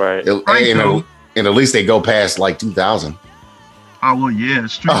right, and at least they go past like 2000. Oh well, yeah.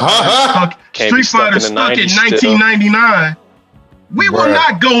 Street Fighter stuck at 1999. We will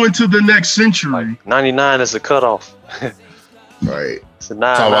not go into the next century. Like 99 is the cutoff. Right. It's a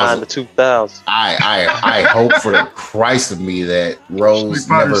 99 to 2000. I hope for the Christ of me that Rose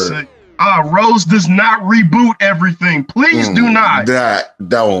never. Rose does not reboot everything. Please do not.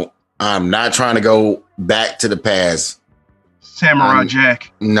 Don't. I'm not trying to go back to the past. Samurai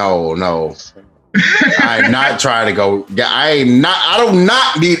Jack. No. I'm not trying to go. I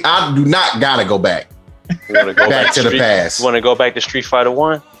do not gotta go back. You want to go back to the past? You want to go back to Street Fighter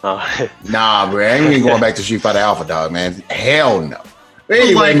 1? Nah, bro. I ain't even going back to Street Fighter Alpha, dog, man. Hell no.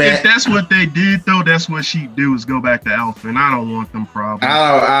 Anyway, man, if that's what they did, though, that's what she do is go back to Alpha, and I don't want them problems.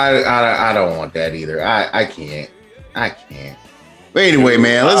 I don't want that either. I can't. But anyway,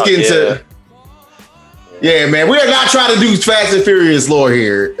 man, let's get into. Yeah, man, we are not trying to do Fast and Furious lore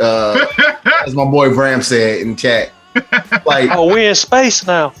here, as my boy Bram said in chat. Like, we in space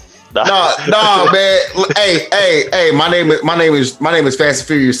now. No, man. Hey. My name is Fast and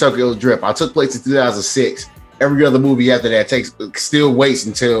Furious Tokyo Drift. I took place in 2006. Every other movie after that still waits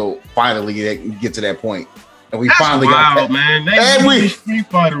until finally they get to that point, and we finally got man. They Street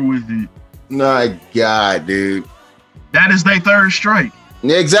Fighter with it. My God, dude, that is their third strike.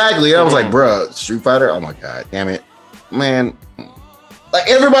 Exactly. I was like, bruh, Street Fighter. Oh my God, damn it, man. Like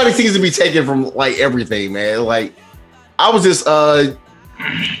everybody seems to be taken from like everything, man. Like I was just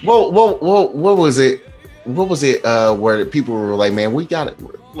what was it? What was it? Where people were like, man, we got it.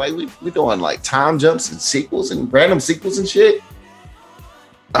 Like we doing like time jumps and sequels and random sequels and shit.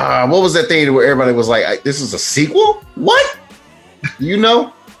 What was that thing where everybody was like, this is a sequel? What? You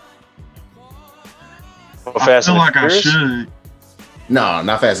know? I feel like I should. No,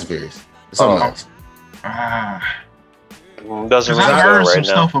 not Fast and Furious. Something else. Doesn't I heard some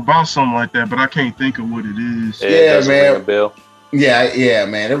stuff about something like that, but I can't think of what it is. Yeah, man. Yeah,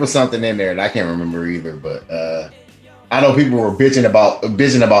 man. There was something in there, and I can't remember either. But I know people were bitching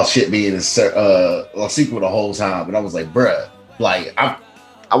about shit being a sequel the whole time, but I was like, bruh, like I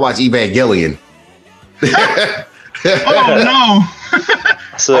watch Evangelion. Oh no!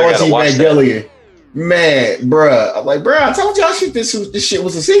 I watch Evangelion. Man, bruh. I'm like, bruh, I told y'all this shit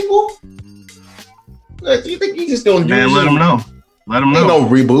was a sequel. Do you think you just gonna do? Man, let them know. Ain't no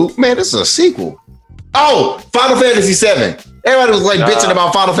reboot, man. This is a sequel. Oh, Final Fantasy VII. Everybody was like bitching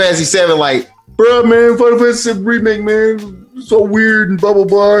about Final Fantasy VII, like, bro, man, Final Fantasy VII remake, man, it's so weird and blah blah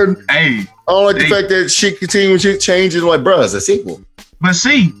blah. And hey, I don't like the fact that shit continues, shit changes. Like, bro, it's a sequel. But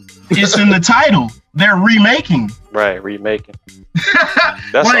see, it's in the title. They're remaking. Right, remaking.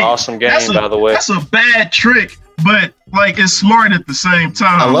 That's like, an awesome game, by the way. That's a bad trick but like it's smart at the same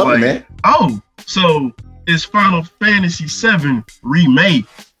time. I love like, it, man. Oh, so it's Final Fantasy VII remake,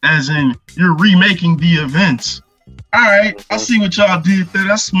 as in you're remaking the events. All right, I see what y'all did there.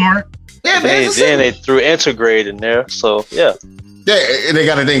 That's smart. Yeah, man. Then they threw integrate in there, so yeah. Yeah, and they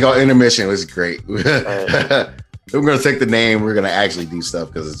got a thing called intermission. It was great. We're gonna take the name. We're gonna actually do stuff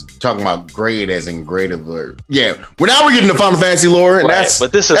because it's talking about grade as in grade of lore. Yeah, we're getting to Final Fantasy lore, and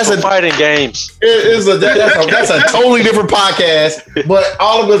but this is for fighting games. That's a totally different podcast. But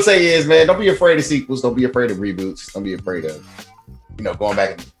all I'm gonna say is, man, don't be afraid of sequels. Don't be afraid of reboots. Don't be afraid of, going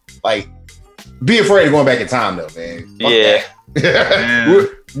back. Like, be afraid of going back in time, though, man. Yeah. we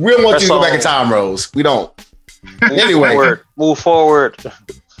don't want you to go back in time, Rose. We don't. Anyway, move forward.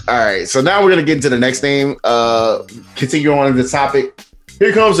 All right, so now we're gonna get into the next thing. Continue on the topic.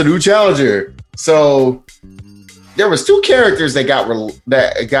 Here comes a new challenger. So there was 2 characters that got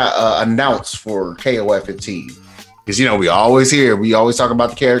announced for KOF 15. Because we always talk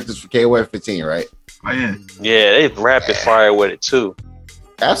about the characters for KOF 15, right? Oh yeah. Yeah, they rapid fire with it too.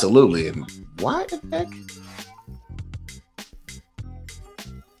 Absolutely. And why the heck?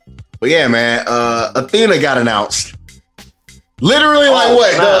 But yeah, man, Athena got announced. Literally, like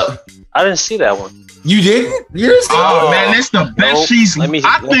what? I didn't see that one. You didn't? Man, it's the best she's. I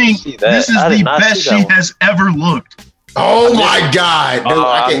think this is the best she has ever looked. Oh my God! No,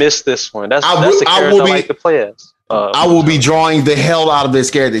 I missed this one. That's the character I like to play as. I will be drawing the hell out of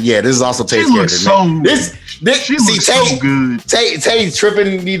this character. Yeah, this is also Tate's character. She looks so good. Tate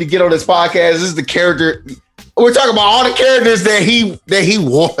tripping. Need to get on this podcast. This is the character. We're talking about all the characters that he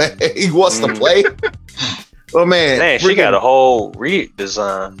wants to play. Oh man, she got a whole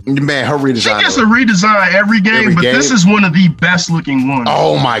redesign. Man, her redesign. She gets a redesign every game, but this is one of the best looking ones.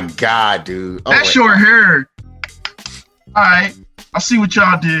 Oh my God, dude! That short hair. All right, I see what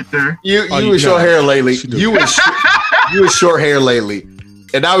y'all did there. You was short hair lately. You was short hair lately,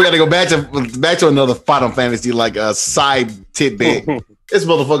 and now we got to go back to another Final Fantasy like a side tidbit. This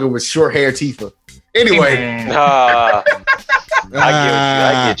motherfucker with short hair Tifa. Anyway.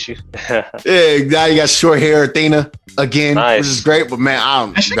 I get you. Yeah, now you got short hair Athena again, which is great. But man,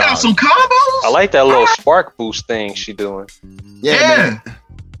 and she got some combos. I like that little spark boost thing she doing. Yeah. Man.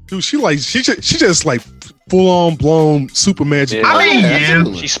 Dude, she just like full on blown super magic. Yeah. I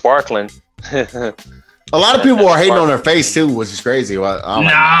mean, she's sparkling. A lot of people are hating on her face too, which is crazy.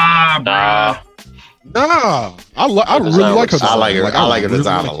 Nah. I really like her. I like her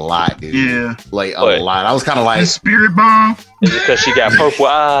design a lot, dude. Yeah, like a lot. I was kind of like the spirit bomb. Is it because she got purple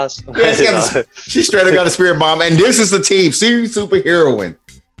eyes? She straight up got a spirit bomb, and this is the team superheroine.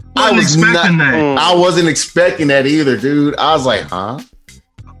 I wasn't expecting that either, dude. I was like, huh?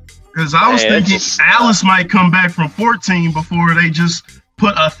 Because I was thinking Alice might come back from 14 before they just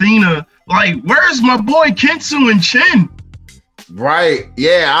put Athena. Like, where's my boy Kensu and Chen? Right.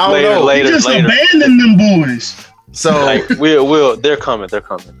 Yeah, I don't know. Later, just abandoned them boys. So they're coming.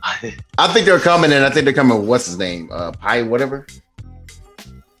 I think they're coming, and I think they're coming. What's his name? Pi, whatever.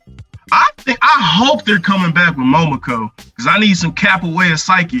 I hope they're coming back with Momoko because I need some capoeira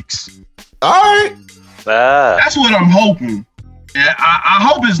psychics. All right. That's what I'm hoping. Yeah, I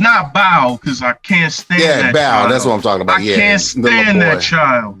hope it's not Bao because I can't stand that. Yeah, Bao. Child. That's what I'm talking about. I can't stand that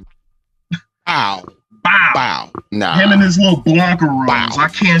child. Bow. Nah. Him and his little Blanca rolls. I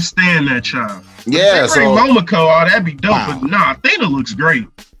can't stand that child. Yeah, so Momoko, that'd be dope. But nah, Athena looks great.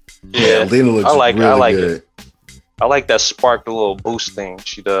 Yeah, Athena looks really good. It. I like that spark, the little boost thing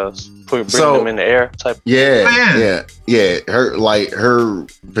she does. Bring them in the air type. Yeah. Her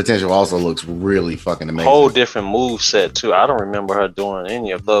potential also looks really fucking amazing. Whole different move set too. I don't remember her doing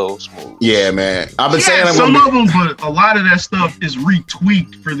any of those moves. Yeah, man. I've been saying some of them, but a lot of that stuff is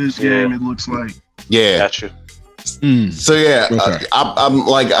retweaked for this game. It looks like. Yeah, got you. So yeah, okay. I'm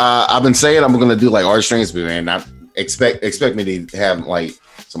like I've been saying I'm gonna do like art streams, but man, I expect me to have like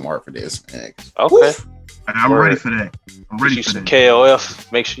some art for this, man. Okay. Woof. I'm ready for that. I'm ready for that.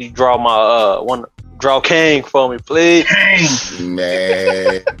 KOF. Make sure you draw my draw Kang for me, please. Kang.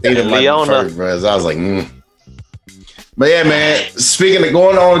 Man, they didn't like me first, bro. I was like, But yeah, man. Speaking of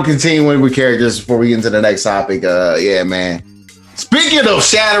going on and continuing with characters before we get into the next topic, yeah, man. Speaking of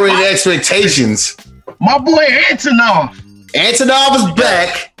shattering expectations, my boy Antonov is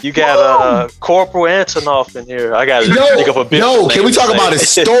back. You got Corporal Antonov in here. I got to think of a bit. Yo, can we talk about his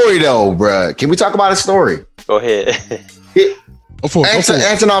story though, bro? Can we talk about his story? Go ahead.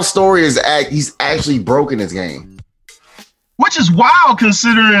 Antonov's story is he's actually broken his game, which is wild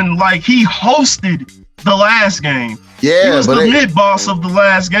considering like he hosted the last game. Yeah, he was the mid boss of the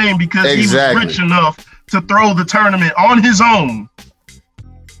last game because he was rich enough to throw the tournament on his own.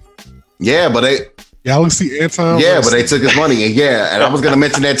 Yeah, but Galaxy Anton. Yeah, but they took his money. And and I was going to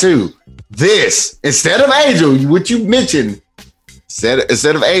mention that too. This, instead of Angel, what you mentioned,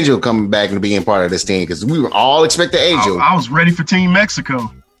 instead of Angel coming back and being part of this team, because we were all expecting Angel. I was ready for Team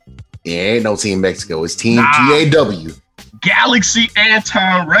Mexico. Yeah, ain't no Team Mexico. It's Team GAW. Galaxy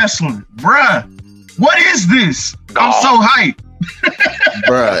Anton Wrestling. Bruh, what is this? I'm so hyped.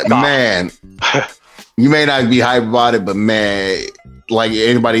 Bruh, man. You may not be hyped about it, but man, like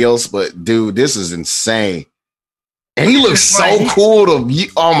anybody else, but dude, this is insane. And he looks so cool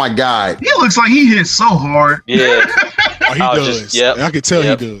oh my God. He looks like he hits so hard. Yeah. He does. I can tell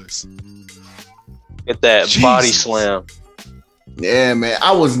he does. Get that body slam. Yeah, man.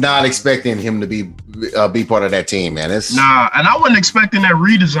 I was not expecting him to be part of that team, man. Nah, and I wasn't expecting that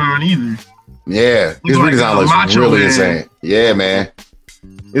redesign either. Yeah, his redesign looks really insane. Yeah, man.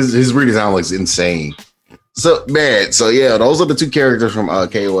 His redesign looks insane. So, man, yeah, those are the two characters from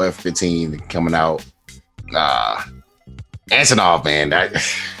KOF 15 coming out. Antonov, man, that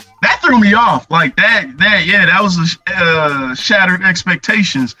threw me off. Like that was shattered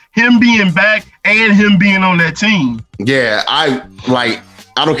expectations. Him being back and him being on that team. Yeah, I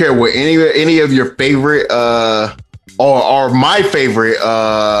don't care what any of your favorite or my favorite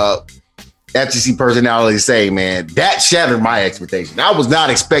FTC personalities say, man, that shattered my expectation. I was not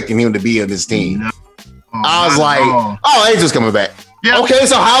expecting him to be on this team. No. I was like, Angel's coming back. Yeah. Okay,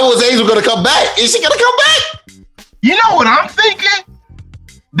 so how was Angel going to come back? Is she going to come back? You know what I'm thinking?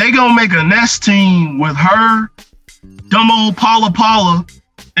 They going to make a Nest team with her, dumb old Paula,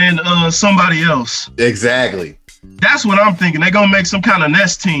 and somebody else. Exactly. That's what I'm thinking. They're going to make some kind of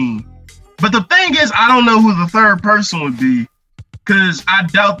Nest team. But the thing is, I don't know who the third person would be, because I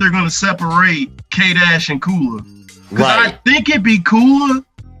doubt they're going to separate K-Dash and Kula. Because I think it'd be cooler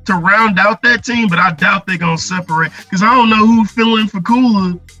to round out that team, but I doubt they're going to separate. Because I don't know who's filling for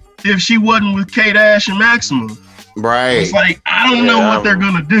Kula if she wasn't with K-Dash and Maxima. Right. It's like, I don't know what they're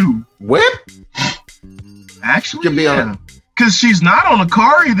going to do. Whip? Actually, could be on. Because she's not on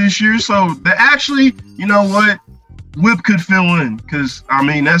Akari this year, so you know what? Whip could fill in, because, I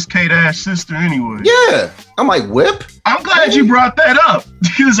mean, that's K-Dash's sister anyway. Yeah. I'm like, Whip? I'm glad you brought that up,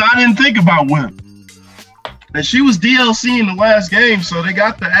 because I didn't think about Whip. And she was DLC in the last game, so they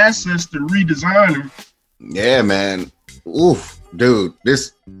got the assets to redesign her. Yeah, man. Oof. Dude,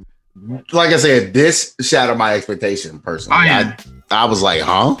 this, like I said, this shattered my expectation, personally. I was like,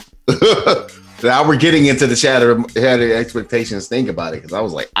 huh? Now we're getting into the shattered expectations. Think about it, because I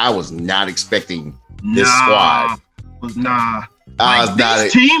was like, I was not expecting this squad. Nah.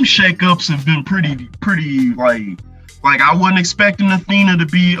 These team shakeups have been pretty like I wasn't expecting Athena to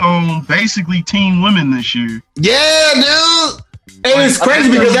be on basically Team Women this year. Yeah, dude. And it's crazy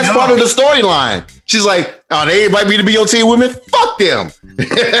because that's part of the storyline. She's like, oh, they invite me to be on Team Women? Fuck them.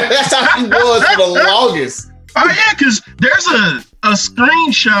 That's how she was for the longest. Oh yeah, because there's a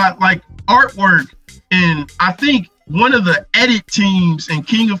screenshot, like artwork, and I think one of the edit teams in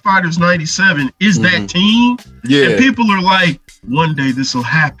King of Fighters 97 is that team. Yeah. And people are like, one day this will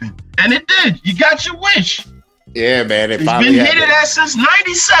happen. And it did. You got your wish. Yeah, man. It's been hinted at since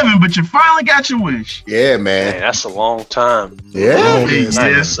 97, but you finally got your wish. Yeah, man. That's a long time. Yeah.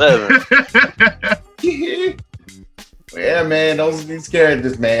 97. Yeah, man. Those are these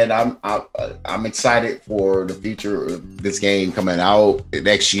characters, man. I'm excited for the future of this game coming out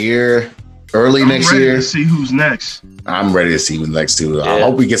next year. Next year. To see who's next. I'm ready to see who's next too. Yeah. I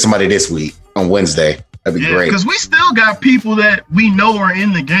hope we get somebody this week on Wednesday. That'd be great. Because we still got people that we know are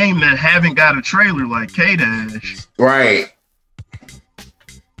in the game that haven't got a trailer, like K-Dash. Right.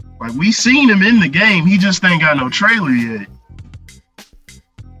 Like, we seen him in the game. He just ain't got no trailer yet.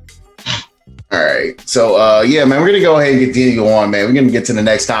 All right. So, yeah, man, we're going to go ahead and continue on, man. We're going to get to the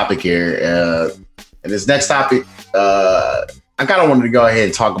next topic here. And this next topic, I kind of wanted to go ahead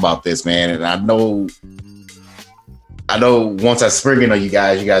and talk about this, man. And I know once I spring it on you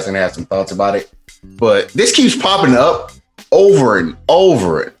guys are going to have some thoughts about it. But this keeps popping up over and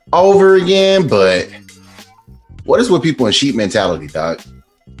over and over again. But what is with people in sheep mentality, Doc?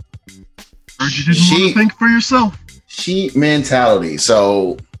 Or you just want to think for yourself. Sheep mentality.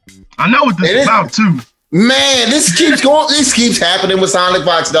 So I know what this is about too. Man, this keeps going. This keeps happening with Sonic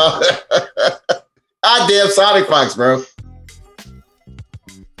Fox, dog. Damn Sonic Fox, bro.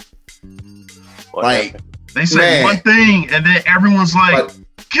 Like, they say one thing, and then everyone's like,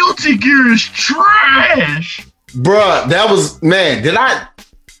 Guilty Gear is trash. Bruh, that was, man,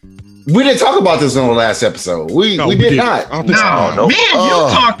 we didn't talk about this on the last episode. We did not. No, me and you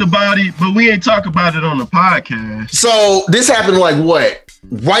talked about it, but we ain't talk about it on the podcast. So this happened like what?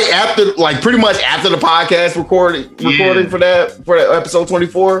 Right after, like pretty much after the podcast recording for that episode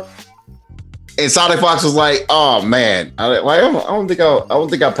 24. And Sonic Fox was like, "Oh man, I don't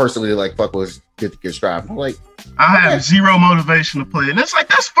think I personally like fuck with Guilty Gear Strive." I'm like, I have zero motivation to play it, and it's like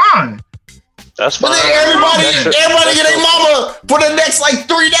that's fine. That's fine. But then everybody get their mama for the next like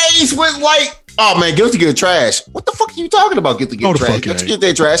 3 days with like, "Oh man, Guilty Gear trash." What the fuck are you talking about? Guilty Gear trash? Guilty Gear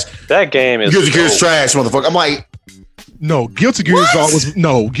they trash. That game is Guilty Gear's trash, motherfucker. I'm like, no, Guilty Gear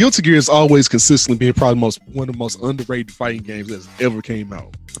is always consistently being probably one of the most underrated fighting games that's ever came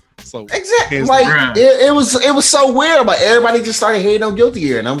out. So exactly, like it was so weird. Like everybody just started hating on Guilty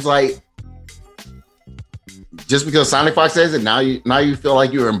Gear, and I was like, just because Sonic Fox says it, now you feel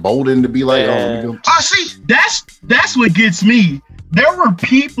like you're emboldened to be like, see, that's what gets me. There were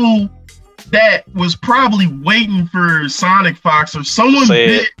people that was probably waiting for Sonic Fox or someone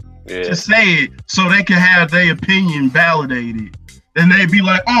to say it so they could have their opinion validated. And they'd be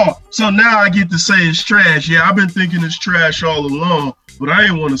like, "Oh, so now I get to say it's trash. Yeah, I've been thinking it's trash all along, but I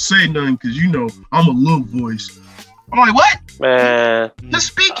didn't want to say nothing because, I'm a little voice." I'm like, what? Man. Just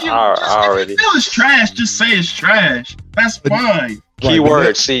speak. If you feel it's trash, just say it's trash. That's fine.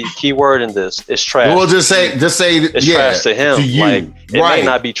 Keyword in this. It's trash. Well, just say it's trash to him. It may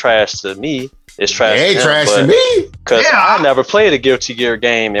not be trash to me. It's trash to him. It ain't trash to me. Because I never played a Guilty Gear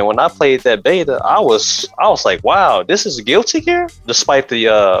game, and when I played that beta, I was like, wow, this is a Guilty Gear? Despite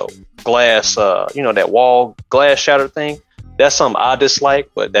the glass, that wall glass shatter thing. That's something I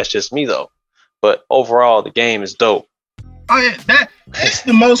dislike, but that's just me though. But overall, the game is dope. Oh yeah, it's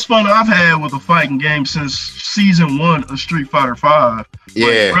the most fun I've had with a fighting game since season 1 of Street Fighter V.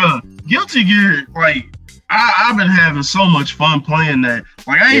 Yeah, like, Guilty Gear, like I've been having so much fun playing that.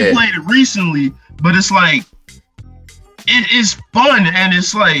 Like I ain't played it recently, but it's like it's fun, and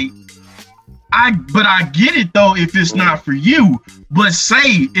it's like I get it though if it's not for you. But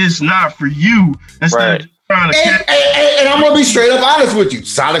say it's not for you instead of trying to. And I'm gonna be straight up honest with you.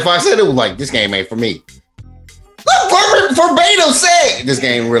 Sonic Fox said it was like, this game ain't for me. Verbatim said this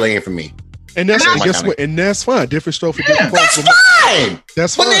game really ain't for me. And that's fine. Different stroke for different folks. That's fine.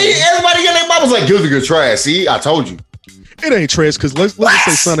 That's fine. But then everybody in their mouth was like, Guilty Gear trash. See, I told you. It ain't trash because let's just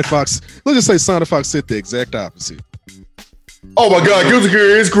say Sonic Fox. Let's just say Sonic Fox said the exact opposite. Oh my God, Guilty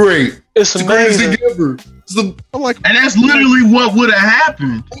Gear is great. It's amazing. I'm like, and that's literally what would have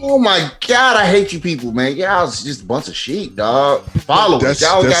happened. Oh my God, I hate you people, man. Y'all is just a bunch of sheep, dog. Followers.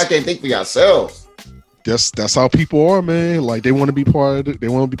 Y'all goddamn think for yourselves. That's how people are, man. Like they want to be part of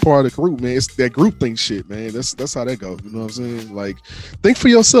the group, man. It's that group thing shit, man. That's how that goes. You know what I'm saying? Like, think for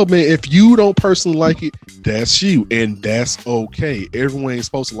yourself, man. If you don't personally like it, that's you, and that's okay. Everyone ain't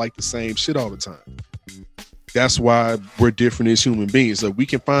supposed to like the same shit all the time. That's why we're different as human beings. So we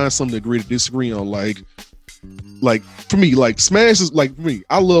can find something to agree to disagree on. Like for me, like Smash is like for me.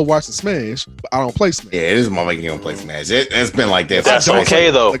 I love watching Smash, but I don't play Smash. Yeah, this is my making you don't play Smash. It's been like that. That's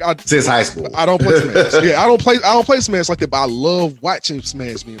okay though. Since high school, I don't play Smash. Yeah, I don't play Smash like that. But I love watching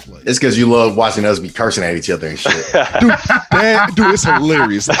Smash being played. It's because you love watching us be cursing at each other and shit. Dude, it's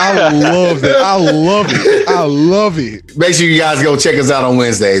hilarious. I love that. I love it. Make sure you guys go check us out on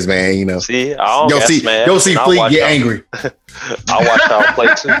Wednesdays, man. You know, see, go see Fleet get angry. I watch y'all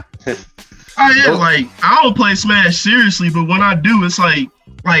play too. Like I don't play Smash seriously, but when I do, it's like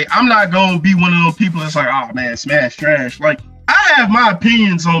I'm not gonna be one of those people that's like, oh man, Smash trash. Like I have my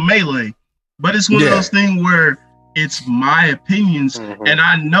opinions on Melee, but it's one of those things where it's my opinions, and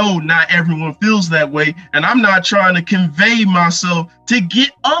I know not everyone feels that way, and I'm not trying to convey myself to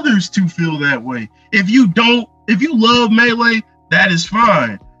get others to feel that way. If you love Melee, that is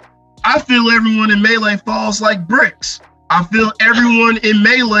fine. I feel everyone in Melee falls like bricks. I feel everyone in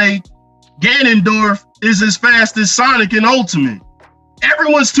Melee, Ganondorf is as fast as Sonic in Ultimate.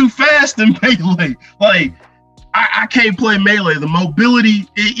 Everyone's too fast in Melee. Like, I can't play Melee. The mobility,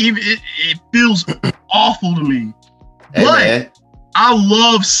 it feels awful to me. Hey, but man, I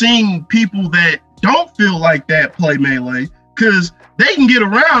love seeing people that don't feel like that play Melee because they can get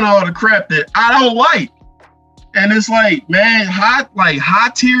around all the crap that I don't like. And it's like, man, high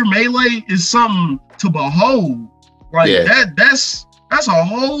tier Melee is something to behold. Like that's a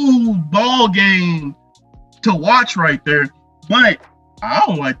whole ball game to watch right there. But I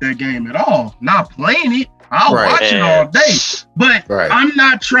don't like that game at all. Not playing it. I'll watch it all day. But I'm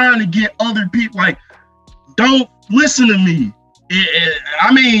not trying to get other people, like, don't listen to me.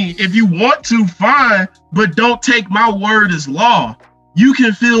 I mean, if you want to, fine, but don't take my word as law. You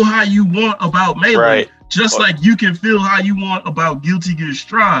can feel how you want about Melee, just like you can feel how you want about Guilty Gear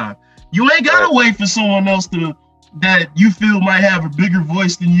Strive. You ain't gotta wait for someone else that you feel might have a bigger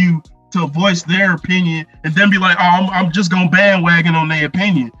voice than you to voice their opinion and then be like, oh, I'm just gonna bandwagon on their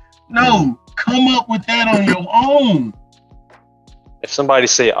opinion. No, come up with that on your own. If somebody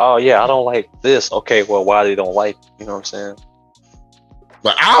say, "Oh yeah, I don't like this," okay, well, why they don't like? You know what I'm saying?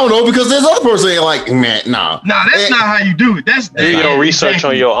 But I don't know because there's other person ain't like, man, nah. Nah, that's not how you do it. That's do your research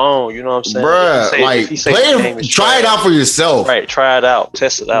on your own. You know what I'm saying, bruh? Like, try it out for yourself. Right, try it out,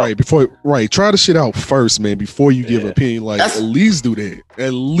 test it out. Right, try the shit out first, man, before you give an opinion. Like, at least do that.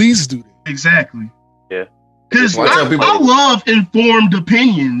 At least do that. Exactly. Yeah. Because I love informed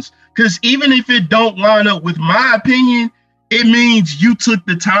opinions. Because even if it don't line up with my opinion, it means you took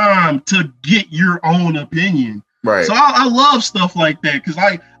the time to get your own opinion. Right. So I love stuff like that because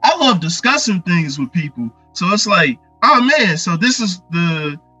I love discussing things with people. So it's like, oh man, so this is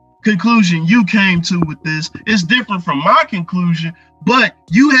the conclusion you came to with this. It's different from my conclusion, but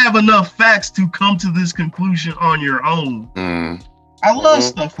you have enough facts to come to this conclusion on your own. I love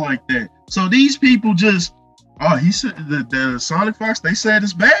stuff like that. So these people just, he said the Sonic Fox, they said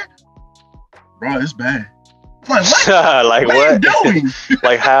it's bad. Bro, it's bad. Like what? Like what? Are you doing?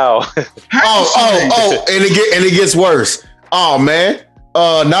 Like how? And it gets worse. Oh man,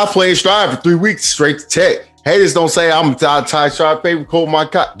 not playing Strive for 3 weeks straight to tech. Haters don't say I'm tired Strive favorite code my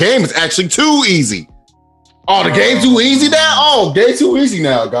game is actually too easy. Oh, the game too easy now? Oh, game too easy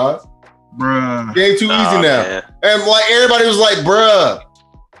now, guys. Bruh. Game too easy now. Man. And like everybody was like, bruh.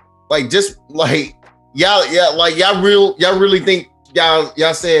 Like just like y'all really think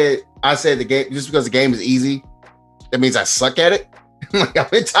y'all said I said the game just because the game is easy, that means I suck at it? Like I'm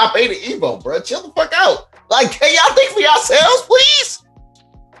in top 8 of Evo, bro. Chill the fuck out. Like, can y'all think for yourselves, please?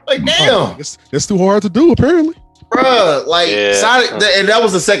 Like, damn. It's too hard to do, apparently. Bruh, like Sonic, and that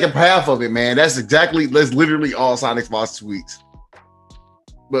was the second half of it, man. That's literally all Sonic's boss tweets.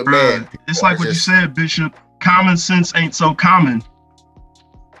 But man, it's like what you said, Bishop. Common sense ain't so common.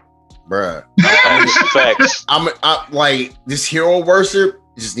 Bruh. Facts. I'm like this hero worship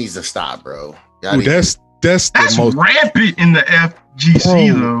just needs to stop, bro. Dude, that's the most rampant in the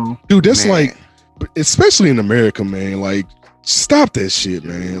FGC, though. Dude, that's like, especially in America, man. Like, stop that shit,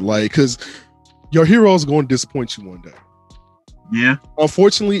 man. Like, because your heroes going to disappoint you one day. Yeah.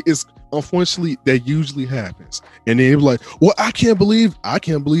 Unfortunately, that usually happens. And then you're like, well, I can't believe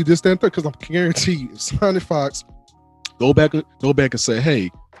this, that, and third. Because I'm guarantee you, if Sonic Fox go back and say,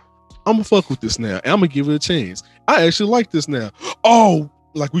 hey, I'm gonna fuck with this now. And I'm gonna give it a chance. I actually like this now. Oh,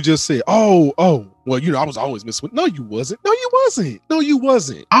 like we just said. Oh. Well, you know, I was always messing with. No, you wasn't. I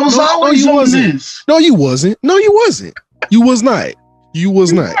was always on this. No, you wasn't. You was not.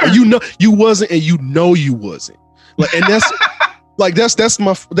 And you know you wasn't, and you know you wasn't. Like, and that's like that's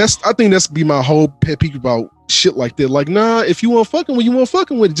I think that's be my whole pet peeve about shit like that. Like, nah, if you want fucking with, you want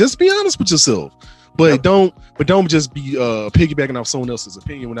fucking with it. Just be honest with yourself. But don't just be piggybacking off someone else's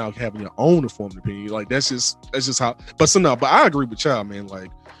opinion without having your own informed opinion. Like that's just how. But I agree with y'all, man. Like,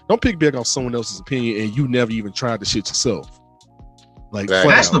 don't piggyback off someone else's opinion and you never even tried the shit yourself. Like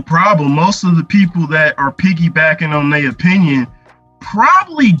that's the problem. Most of the people that are piggybacking on their opinion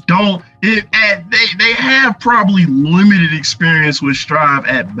probably don't. They have probably limited experience with Strive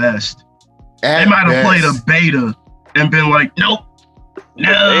at best. They might have played a beta and been like, nope.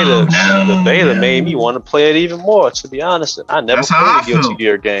 The beta made me want to play it even more, to be honest. I never played a Guilty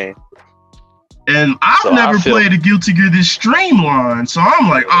Gear game. And I've never played a Guilty Gear this streamlined, so I'm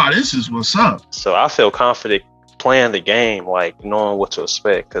like, this is what's up. So I feel confident playing the game, like knowing what to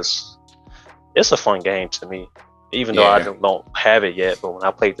expect, because it's a fun game to me. Even though I don't have it yet, but when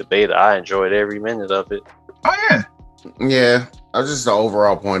I played the beta, I enjoyed every minute of it. Oh yeah. Yeah. That's just the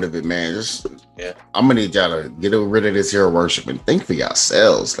overall point of it, man. I'm gonna need y'all to get rid of this hero worship and think for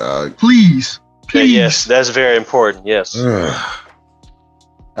yourselves, dog. Please. Yes, that's very important. Yes.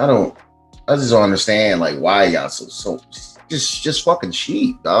 I just don't understand like why y'all so just fucking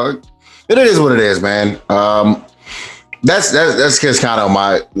cheap, dog. But it is what it is, man. That's just kind of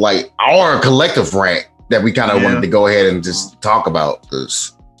my like our collective rant that we kind of wanted to go ahead and just talk about,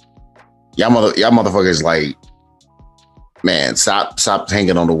 because y'all motherfuckers like, man, stop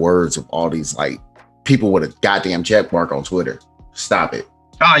hanging on the words of all these like people with a goddamn check mark on Twitter. Stop it.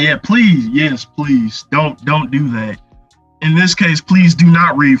 Oh yeah, please. Yes, please. Don't do that. In this case, please do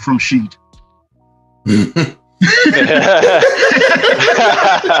not read from sheet. Do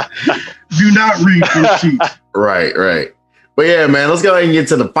not read from sheet. Right. But yeah, man, let's go ahead and get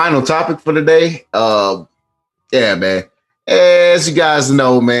to the final topic for the day. Yeah, man. As you guys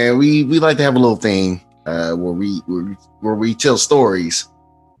know, man, we like to have a little thing where we tell stories.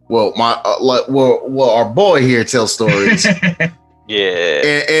 Well, our boy here tells stories.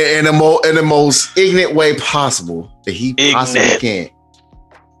 Yeah. In the most ignorant way possible that he possibly can.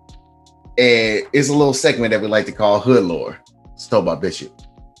 And it's a little segment that we like to call Hood Lore. It's told by Bishop.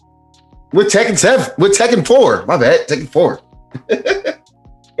 With Tekken 4. My bad. Tekken 4.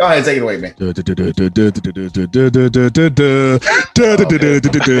 Go ahead, take it away, man.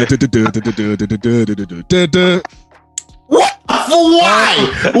 What? For why?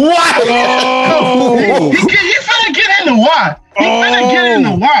 Why? Oh. He finna get into why. He finna get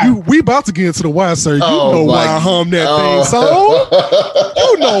into why. We about to get into the why, sir. You know why I hum that thing, so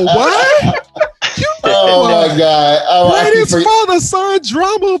you know why. Oh my God! Greatest father-son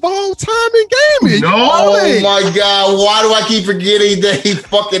drama of all time in gaming. No. Oh my God! Why do I keep forgetting that he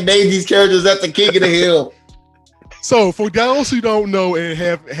fucking named these characters at the King of the Hill? So for those who don't know and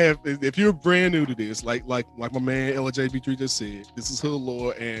have if you're brand new to this, like my man LJB3 just said, this is Hood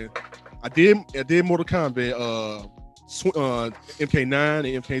Lore, and I did Mortal Kombat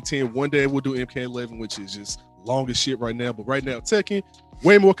MK9 and MK10. One day we'll do MK11, which is just long as shit right now. But right now Tekken,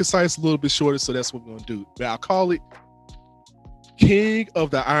 way more concise, a little bit shorter, so that's what we're gonna do. But I'll call it King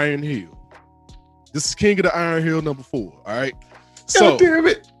of the Iron Hill. This is King of the Iron Hill number 4. All right. So God damn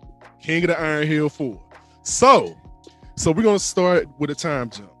it. King of the Iron Hill 4. So we're gonna start with a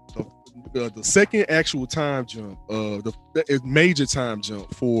time jump. The second actual time jump, the major time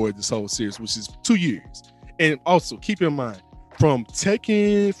jump for this whole series, which is 2 years. And also keep in mind, from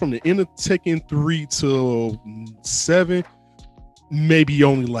the end of Tekken 3 till 7, maybe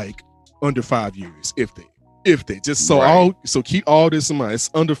only like under 5 years, if they just so right. So keep all this in mind.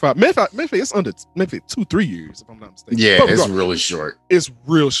 It's under 5. Maybe it's under maybe 2-3 years, if I'm not mistaken. Yeah, it's really short. It's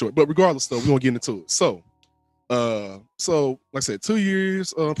real short. But regardless, though, we're gonna get into it. So like I said, 2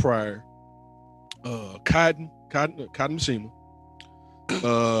 years prior, Cotton Mishima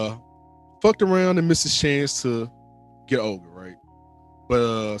fucked around and missed his chance to get Olga, right?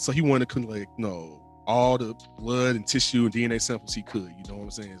 But so he wanted to collect, all the blood and tissue and DNA samples he could, you know what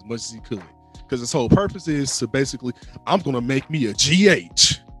I'm saying, as much as he could. Because his whole purpose is to basically, I'm gonna make me a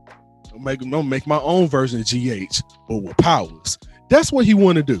GH. I'm gonna make my own version of GH, but with powers. That's what he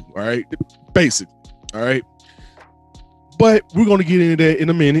wanted to do, all right? Basically, all right? But we're going to get into that in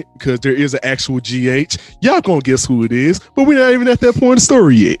a minute because there is an actual GH. Y'all going to guess who it is, but we're not even at that point of the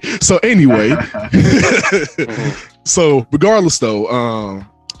story yet. So anyway, so regardless though,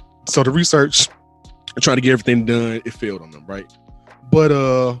 so the research, trying to get everything done, it failed on them, right? But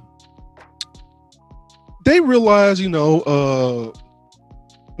they realized, all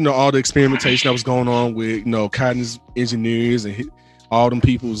the experimentation that was going on with, Cotton's engineers and all them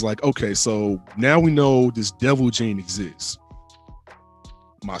people was like, okay, so now we know this devil gene exists.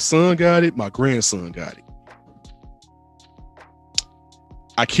 My son got it. My grandson got it.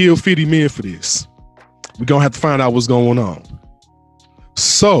 I killed 50 men for this. We're going to have to find out what's going on.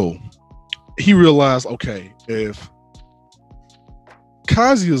 So he realized, okay, if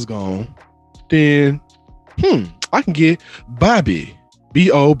Kazuya's gone, then, I can get Bobby,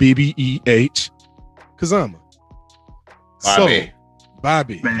 Bobbeh, Kazama.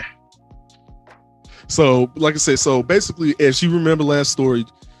 Bobby. Man. So, like I said, so basically, as you remember last story,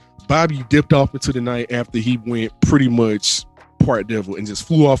 Bobby dipped off into the night after he went pretty much part devil and just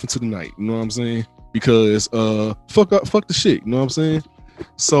flew off into the night. You know what I'm saying? Because fuck the shit. You know what I'm saying?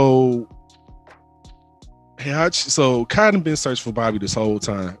 So Cotton been searching for Bobby this whole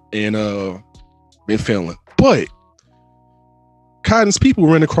time and been failing. But Cotton's people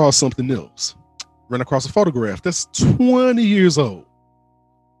ran across something else. Ran across a photograph that's 20 years old.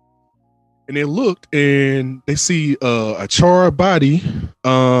 And they looked and they see a charred body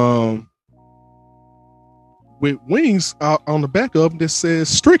with wings out on the back of them that says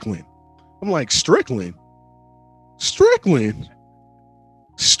Strickland. I'm like, Strickland? This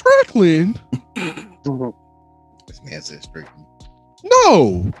man says Strickland.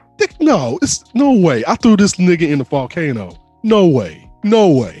 No, it's no way. I threw this nigga in the volcano. No way.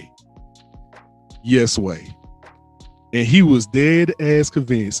 Yes way. And he was dead ass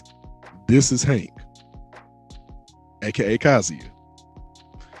convinced this is Hank, aka Kazuya.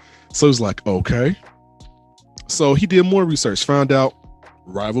 So it's like, okay. So he did more research, found out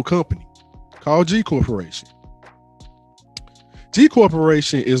rival company called G Corporation. G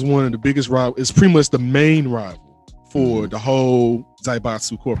Corporation is one of the biggest rival. It's pretty much the main rival for the whole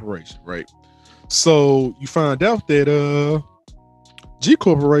Zaibatsu Corporation, right? So you find out that G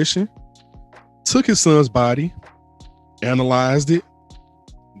Corporation took his son's body, analyzed it,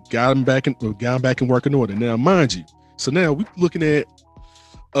 got him back in working order. Now, mind you, so now we're looking at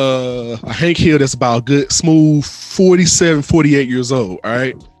a Hank Hill that's about a good smooth 47, 48 years old, all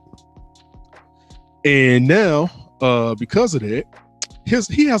right? And now, because of that,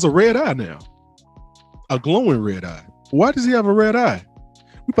 he has a red eye now, a glowing red eye. Why does he have a red eye?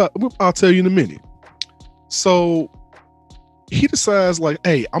 I'll tell you in a minute. So he decides like,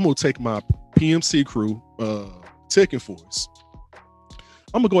 hey, I'm gonna take my PMC crew, Tekken Force,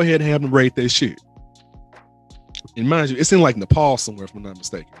 I'm gonna go ahead and have them raid that shit. And mind you, it's in like Nepal somewhere, if I'm not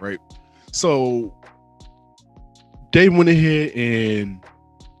mistaken, right? So they went ahead and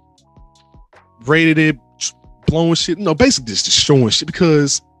raided it, blowing shit. No, basically just destroying shit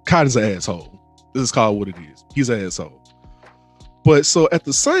because Cotton's an asshole. This is called what it is. He's an asshole. But so at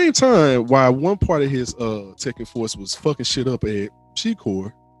the same time, while one part of his Tekken force was fucking shit up at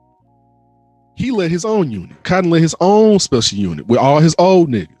G-Corps, he led his own unit. Cotton led his own special unit with all his old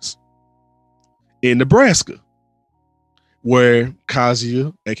niggas in Nebraska, where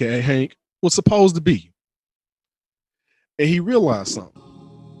Kazuya, aka Hank, was supposed to be. And he realized something.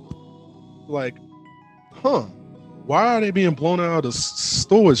 Like, why are they being blown out of the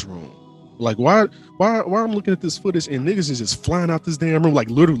storage room? Like, why I'm looking at this footage and niggas is just flying out this damn room,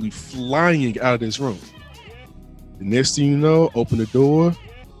 like literally flying out of this room. The next thing you know, open the door.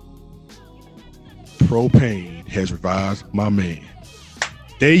 Propane has revived my man.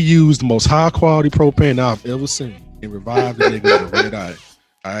 They used the most high quality propane I've ever seen and revived the nigga with a red eye.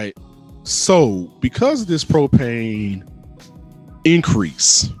 All right. So because of this propane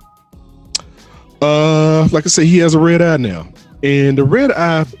increase, like I said, he has a red eye now. And the red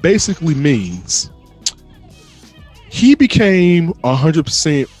eye basically means he became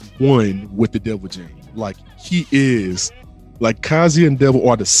 100% one with the Devil Gene. Like he is, like Kazuya and Devil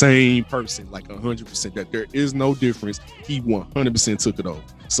are the same person, like 100%. That there is no difference. He 100% took it over.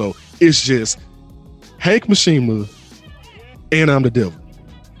 So it's just Hank Mishima and I'm the Devil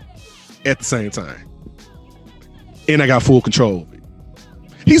at the same time, and I got full control of it.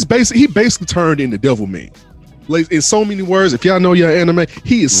 He basically turned into Devil Man. Like, in so many words, if y'all know your anime,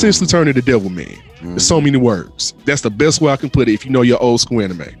 he essentially turned into Devil Man. In so many words. That's the best way I can put it if you know your old school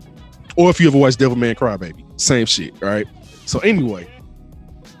anime. Or if you ever watched Devil Man Crybaby. Same shit, all right? So anyway.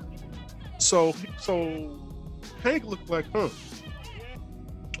 So Hank looked like,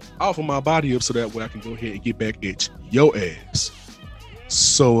 offer my body up so that way I can go ahead and get back at your ass.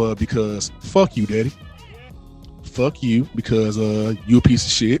 So because fuck you, daddy. Fuck you, because you a piece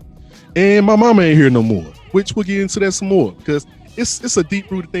of shit. And my mama ain't here no more. Which we'll get into that some more, because it's a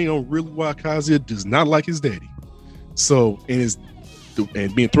deep-rooted thing on really why Kazuya does not like his daddy. So, and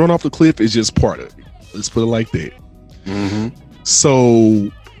being thrown off the cliff is just part of it. Let's put it like that. Mm-hmm. So,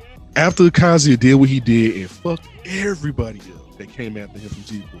 after Kazuya did what he did and fucked everybody up that came after him from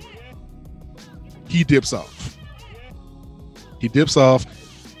G-Corps, he dips off.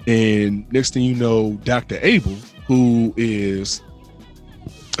 And next thing you know, Dr. Abel, who is,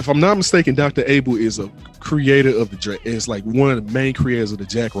 if I'm not mistaken, Dr. Abel is a creator of is like one of the main creators of the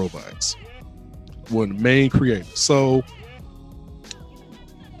Jack robots. One of the main creators. So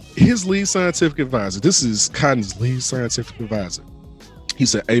his lead scientific advisor, this is Cotton's lead scientific advisor. He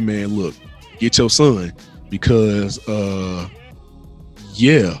said, hey man, look, get your son, because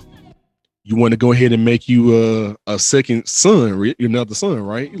you want to go ahead and make you a second son, another son,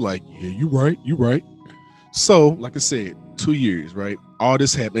 right? You're like, yeah, you right. So, like I said, 2 years, right? All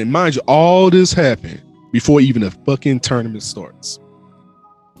this happened. And mind you, all this happened before even the fucking tournament starts.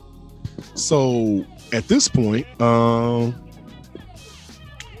 So, at this point,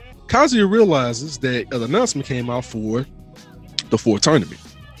 Kazuya realizes that an announcement came out for the fourth tournament.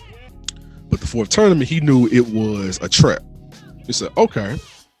 But the fourth tournament, he knew it was a trap. He said, okay,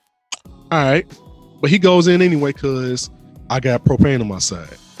 all right. But he goes in anyway because I got propane on my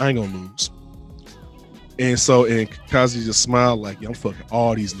side. I ain't gonna lose. And Kazuya just smiled like, yeah, I'm fucking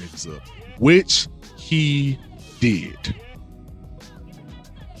all these niggas up, which he did.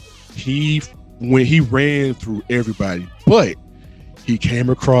 When he ran through everybody, but he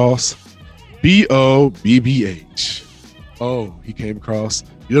came across BOBBH. Oh, he came across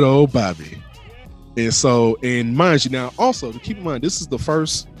good old Bobby. And mind you, now also to keep in mind, this is the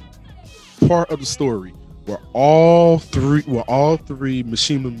first part of the story where all three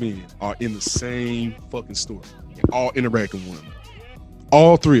Mishima men are in the same fucking story, all interacting with one another.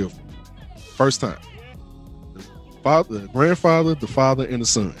 All three of them. First time. The grandfather, the father, and the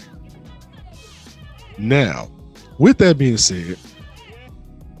son. Now, with that being said,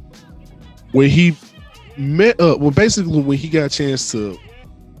 when he met up, when he got a chance to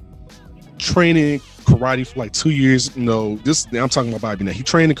train in karate for like 2 years, I'm talking about Bobby now. He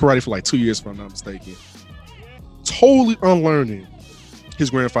trained in karate for like 2 years, if I'm not mistaken. Totally unlearning his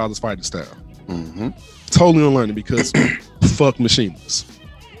grandfather's fighting style. Mm-hmm. Totally unlearning because fuck Mishimas.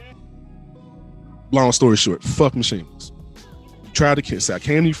 Long story short, fuck Mishimas. You tried to kill, I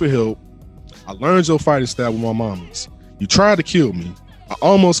came to you for help. I learned your fighting style with my mamas. You tried to kill me. I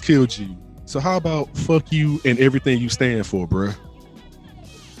almost killed you. So how about fuck you and everything you stand for, bruh?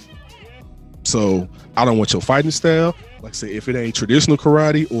 So I don't want your fighting style. like I said, if it ain't traditional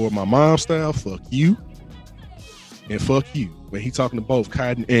karate or my mom style, fuck you. And fuck you. When he talking to both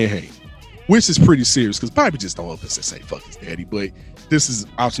Kaiden and Hank. Which is pretty serious because Bobby just don't up and say fuck his daddy. But this is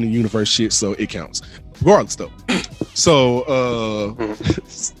alternate universe shit, so it counts. Regardless though. So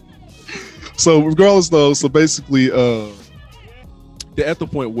so regardless though, so basically they're at the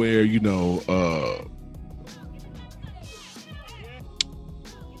point where, you know,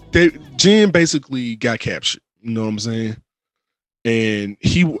 Jin basically got captured. You know what I'm saying? And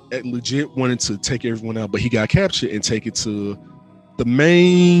he legit wanted to take everyone out, but he got captured and take it to the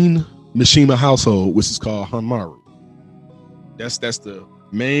main Mishima household, which is called Hanmaru. That's the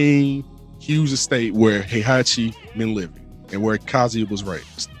main huge estate where Heihachi been living and where Kazuya was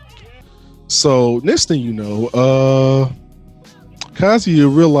raised. So next thing you know,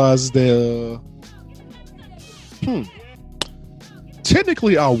 Kazuya realizes that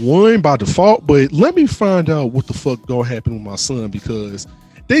technically I won by default, but let me find out what the fuck gonna happen with my son, because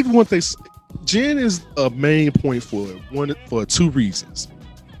they want this. Jin is a main point for two reasons.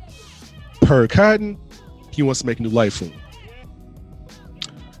 Per Kaiden, he wants to make a new life for him.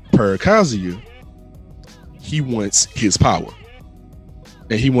 Per Kazuya, he wants his power,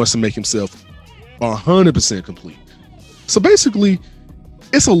 and he wants to make himself 100% complete. So basically,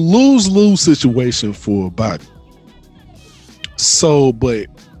 it's a lose-lose situation for Bobby. So, but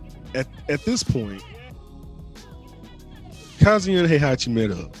at this point, Kazuya and Heihachi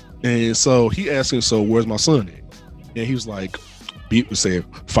met up, and so he asked him, "So where's my son at?" And he was like, "Said,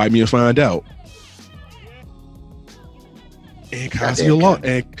 fight me and find out." And Kazuya lost.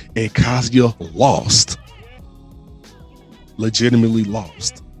 And Kazuya lost, legitimately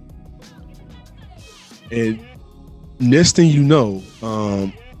lost. And next thing you know,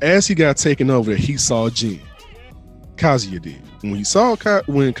 as he got taken over, he saw Jin. Kazuya did. When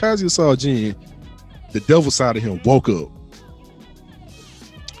Kazuya saw Jin, the devil side of him woke up.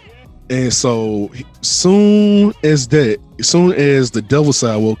 And so soon as the devil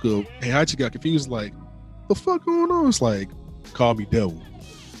side woke up, Heihachi got confused, like, the fuck going on? It's like, call me devil.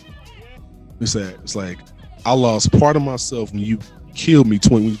 It's like, I lost part of myself when you killed me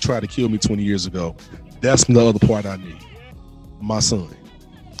when you tried to kill me 20 years ago. That's the other part I need. My son.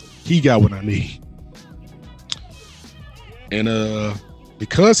 He got what I need. And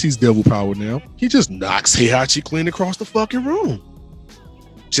because he's devil power now, he just knocks Heihachi clean across the fucking room.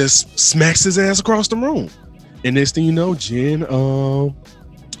 Just smacks his ass across the room. And next thing you know, Jin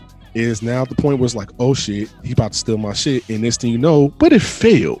is now at the point where it's like, oh shit, he about to steal my shit. And next thing you know, but it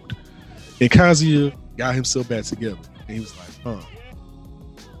failed. And Kazuya got himself back together. And he was like,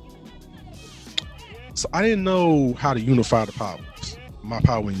 So I didn't know how to unify the powers, my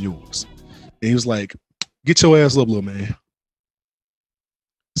power and yours. And he was like, get your ass up, little man.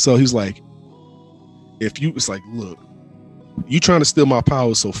 So he's like, it's like, look, you trying to steal my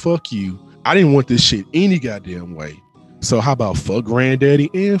power, so fuck you. I didn't want this shit any goddamn way. So how about fuck granddaddy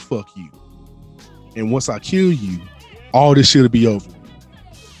and fuck you? And once I kill you, all this shit'll be over.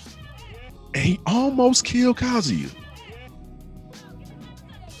 And he almost killed Kazuya.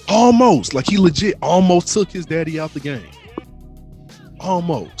 Almost. Like, he legit almost took his daddy out the game.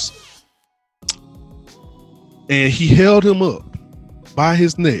 Almost. And he held him up by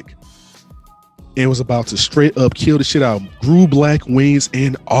his neck and was about to straight up kill the shit out of him. Grew black wings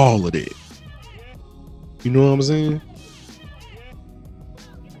and all of that. You know what I'm saying?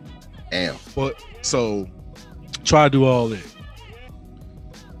 Damn. But so try to do all that.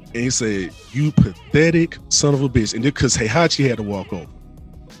 And he said, you pathetic son of a bitch. And because Heihachi had to walk over.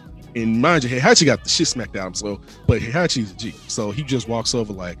 And mind you, Heihachi got the shit smacked out of him. So, but Heihachi's a G. So he just walks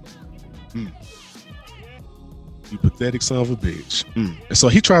over like, you pathetic son of a bitch. And so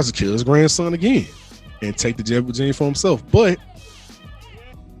he tries to kill his grandson again and take the Devil Gene for himself. But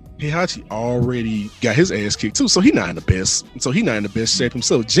Heihachi already got his ass kicked too. So he's not in the best. So he's not in the best shape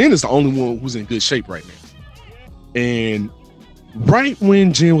himself. Jin is the only one who's in good shape right now. And right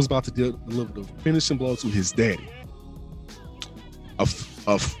when Jin was about to deliver the finishing blow to his daddy,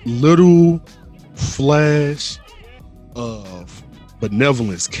 a little flash of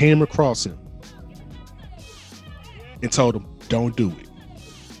benevolence came across him and told him, don't do it.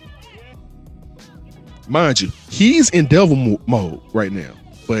 Mind you, he's in devil mode right now,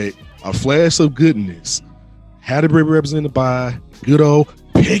 but a flash of goodness had to be represented by good old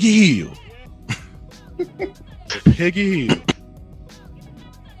Peggy Hill. Peggy Hill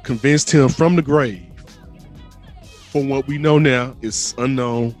convinced him from the grave. From what we know now, it's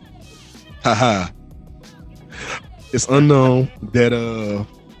unknown. It's unknown that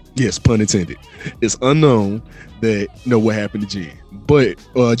yes, pun intended. It's unknown that what happened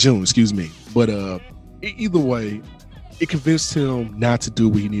to June, excuse me. But either way, it convinced him not to do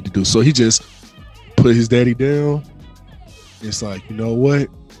what he needed to do. So he just put his daddy down. It's like, you know what?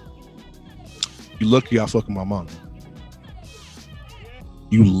 You lucky I fuck with my mama.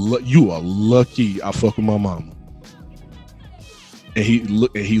 You are lucky I fuck with my mama. And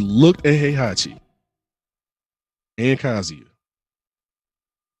he looked at Heihachi and Kazuya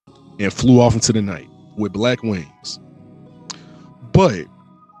and flew off into the night with black wings. But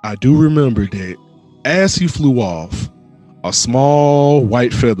I do remember that as he flew off, a small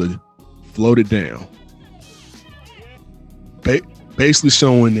white feather floated down, basically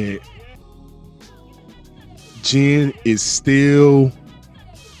showing that Jin is still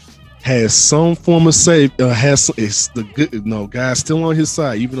has some form of save. Guy's still on his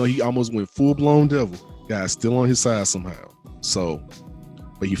side, even though he almost went full blown devil. Guy's still on his side somehow. So,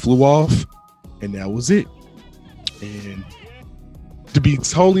 but he flew off, and that was it. And to be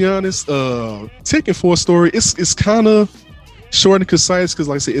totally honest, Tekken 4 story, it's kind of short and concise because,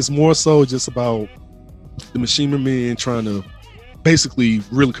 like I said, it's more so just about the Machine Men trying to basically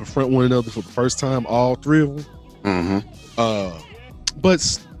really confront one another for the first time, all three of them.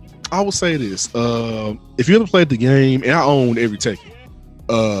 But I will say this: if you ever played the game, and I own every Tekken,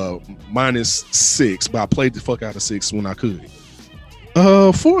 minus 6, but I played the fuck out of 6 when I could.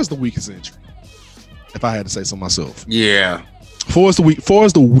 4 is the weakest entry, if I had to say so myself. Yeah. 4 is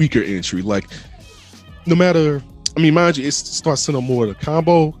the weaker entry. Like, no matter, I mean, mind you, it starts to more the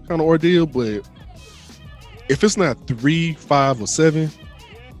combo kind of ordeal, but if it's not 3, 5, or 7,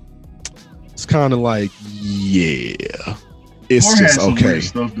 it's kind of like, yeah, it's 4 just had some okay. weird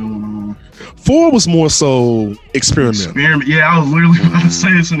stuff going on. 4 was more so experimental. Yeah, I was literally about to say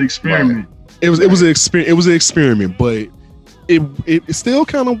it's an experiment. Right. It was an experiment, but it still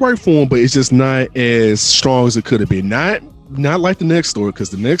kind of worked for him, but it's just not as strong as it could have been. Not like the next story, because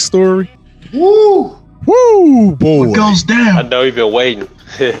the next story, woo, boy, what goes down? I know you've been waiting.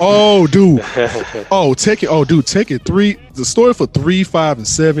 Oh, dude. Tekken 3. The story for 3, 5, and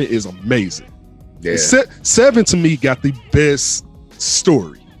 7 is amazing. Yeah. 7 to me got the best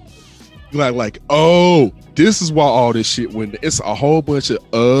story. Like, oh, this is why all this shit went. It's a whole bunch of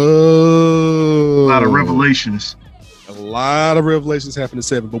A lot of revelations. A lot of revelations happen in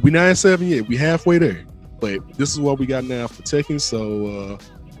 7, but we're not in 7 yet. We halfway there. But this is what we got now for Tekken. So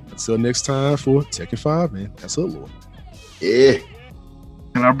until next time for Tekken 5, man. That's Hood Lore. Yeah.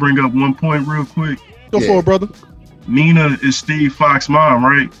 Can I bring up one point real quick? Go for it, brother. Nina is Steve Fox's mom,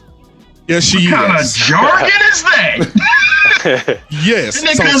 right? Yes, she is. What kind of jargon is that? Yes. Isn't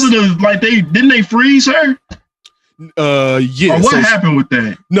that because of the didn't they freeze her? Yeah. Or what happened with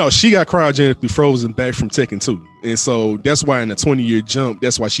that? No, she got cryogenically frozen back from Tekken 2. And so that's why in the 20-year jump,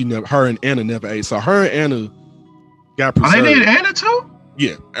 that's why her and Anna never ate. So her and Anna got preserved. Oh, they did Anna too?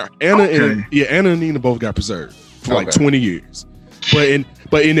 Yeah. Anna and Nina both got preserved for like 20 years. But in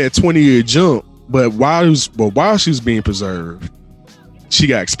that 20-year jump, while she was being preserved, she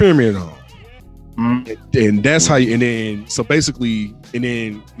got experimented on. And that's how and then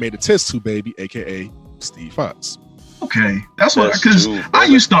made a test tube baby, aka Steve Fox. Okay, that's what, because I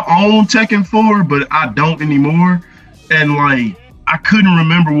used to own Tekken 4, but I don't anymore, and like I couldn't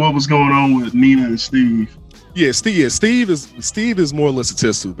remember what was going on with Nina and Steve. Yeah, Steve is more or less a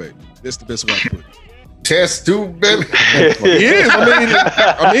test tube baby. That's the best way to put it. Test tube baby. He is.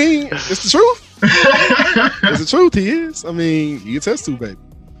 I mean, it's the truth. It's the truth. He is. I mean, he a test tube baby.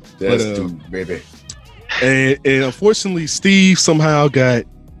 Test tube baby. And unfortunately, Steve somehow got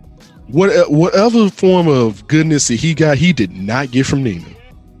whatever form of goodness that he got, he did not get from Nina.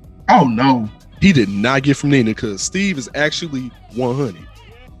 Oh no, he did not get from Nina, because Steve is actually 100.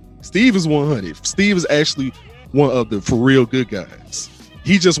 Steve is 100. Steve is actually one of the for real good guys.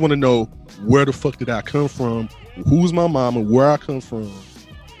 He just want to know, where the fuck did I come from? Who's my mama? Where I come from?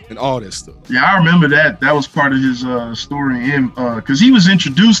 And all that stuff. Yeah, I remember that. That was part of his story, because he was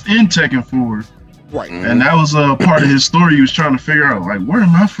introduced in Tekken 4. Right. And that was part of his story. He was trying to figure out, like, where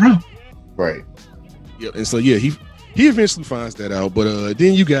am I from? Right. Yeah, and so yeah, he eventually finds that out. But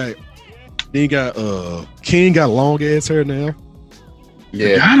then you got King got long ass hair now.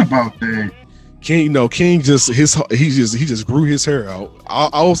 Yeah. Forgot about that. King just grew his hair out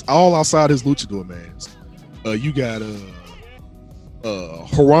all outside his luchador mask. You got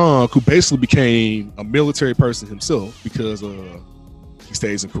Haran, who basically became a military person himself because he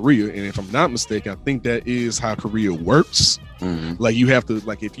stays in Korea, and if I'm not mistaken, I think that is how Korea works. Mm-hmm. Like, you have to,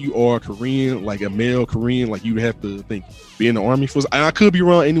 like, if you are Korean, like a male Korean, like, you have to be in the army for. And I could be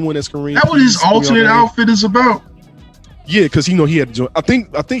wrong. Anyone that's Korean. That what his alternate outfit is about. Yeah, because he had to join. I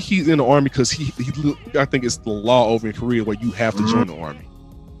think he's in the army because he I think it's the law over in Korea where you have to join the army.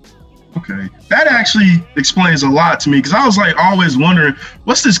 Okay, that actually explains a lot to me because I was like always wondering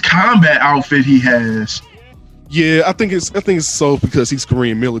what's this combat outfit he has. Yeah, I think it's so because he's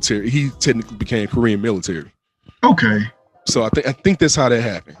Korean military. He technically became Korean military. Okay. So I think that's how that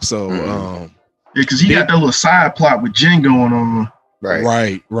happened. So yeah, because he got that little side plot with Jin going on.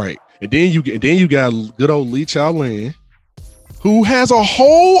 Right. And then you got good old Lee Chao Lan, who has a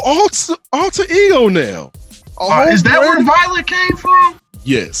whole alter ego now. Is that where Violet came from?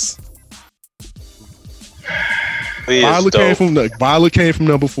 Yes. Violet came from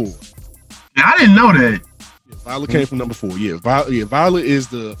number 4. Yeah, I didn't know that. Yeah, Violet came from number 4. Yeah, Violet is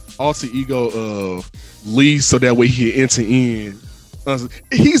the alter ego of Lee, so that way he can enter in.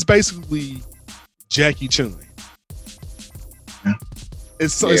 He's basically Jackie Chun. Yeah.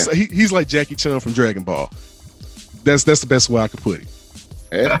 He's like Jackie Chun from Dragon Ball. That's the best way I could put it.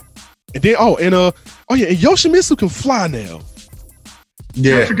 Yeah. And then and Yoshimitsu can fly now.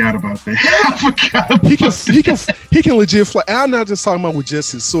 Yeah, I forgot about that. He can legit fly. I'm not just talking about with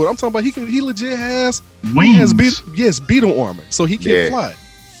just his sword. I'm talking about he legit has wings. He has beetle armor, so he can fly.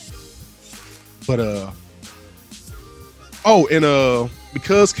 But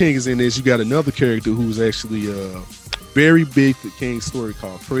because King is in this, you got another character who's actually very big to King's story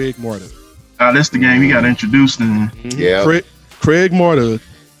called Craig Marduk. That's the game he got introduced in. Mm-hmm. Yeah, Craig Marduk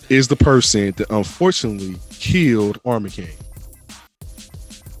is the person that unfortunately killed Armor King.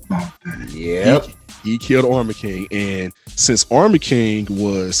 Yep. He killed Armor King, and since Armor King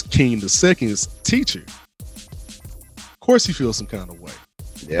was King II's teacher, of course he feels some kind of way.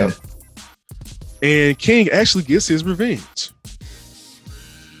 Yep. And King actually gets his revenge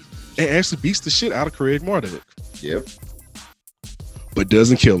and actually beats the shit out of Craig Marduk. Yep. But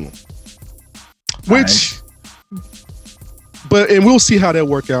doesn't kill him. And we'll see how that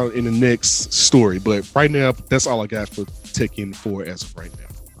work out in the next story. But right now, that's all I got for Tekken 4 as of right now.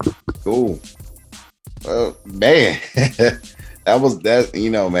 Cool. Well, man, that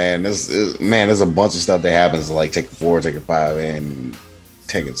you know, man. There's a bunch of stuff that happens like Tekken 4, Tekken 5, and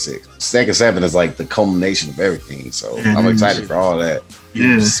Tekken 6. Tekken 7 is like the culmination of everything. So I'm excited for all that.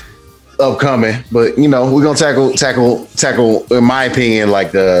 Yes. Upcoming, but you know, we're gonna tackle. In my opinion,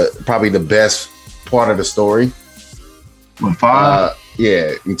 like probably the best part of the story. 5?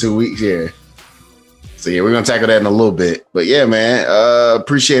 Yeah, in 2 weeks. Yeah. So yeah, we're gonna tackle that in a little bit. But yeah, man,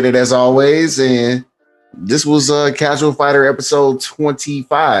 appreciate it as always. And this was Casual Fighter episode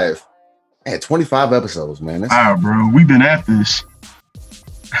 25. Man, 25 episodes, man. Wow, bro, we've been at this.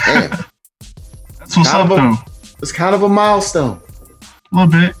 Damn. That's what's up, though. It's kind of a milestone. A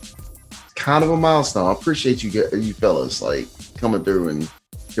little bit. Kind of a milestone. I appreciate you fellas like coming through and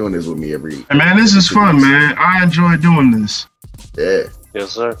doing this with me every. Hey man, this is fun, man. I enjoy doing this. Yeah.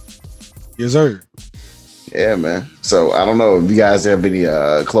 Yes, sir. Yes, sir. Yeah, man. So I don't know if you guys have any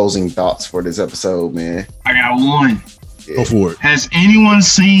closing thoughts for this episode, man. I got one. Yeah. Go for it. Has anyone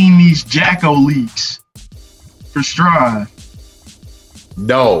seen these Jacko leaks for Strive?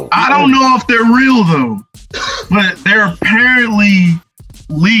 No. I don't know if they're real though, but they're apparently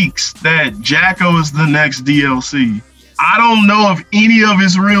leaks that Jacko is the next DLC. I don't know if any of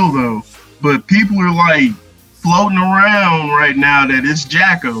it's real though, but people are like floating around right now that it's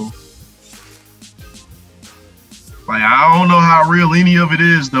Jacko. Like, I don't know how real any of it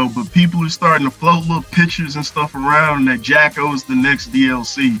is though, but people are starting to float little pictures and stuff around that Jacko is the next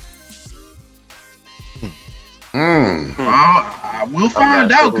DLC. I will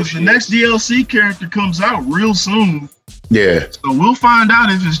find out because the next DLC character comes out real soon. Yeah. So we'll find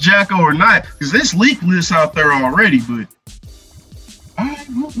out if it's Jacko or not, because there's leak lists out there already, but all right,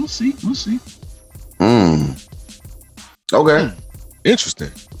 we'll see. Okay.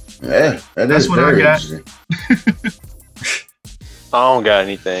 Interesting. Yeah, that's what I got. I don't got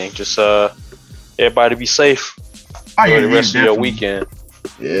anything. Just everybody be safe for the rest of your weekend.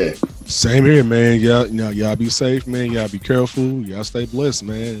 Yeah. Same here, man. Y'all be safe, man. Y'all be careful. Y'all stay blessed,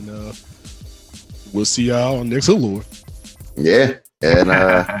 man. And we'll see y'all on next Hood Lore. Yeah. And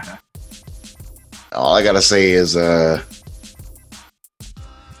all I gotta say is I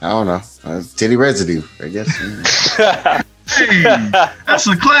don't know. Titty residue, I guess. Hey, that's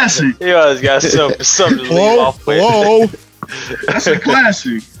a classic. You always got something to leave off with. Hello. That's a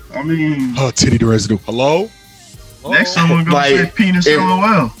classic. I mean, titty the residue. Hello. Next someone gonna say penis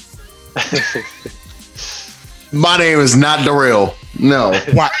LOL. My name is not Darrell. No.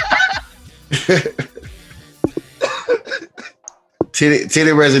 What?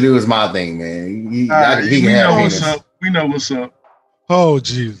 Titty residue is my thing, man. He can have penis. We know what's up. Oh,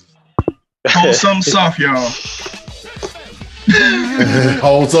 Jesus. Hold something soft, y'all.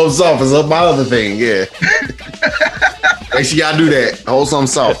 Hold something soft is up my other thing, yeah. Make sure y'all do that. Hold something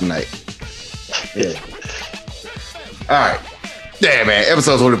soft tonight. Yeah. All right. Yeah, man.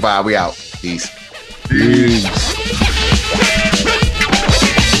 Episode 25. We out. Peace. Peace.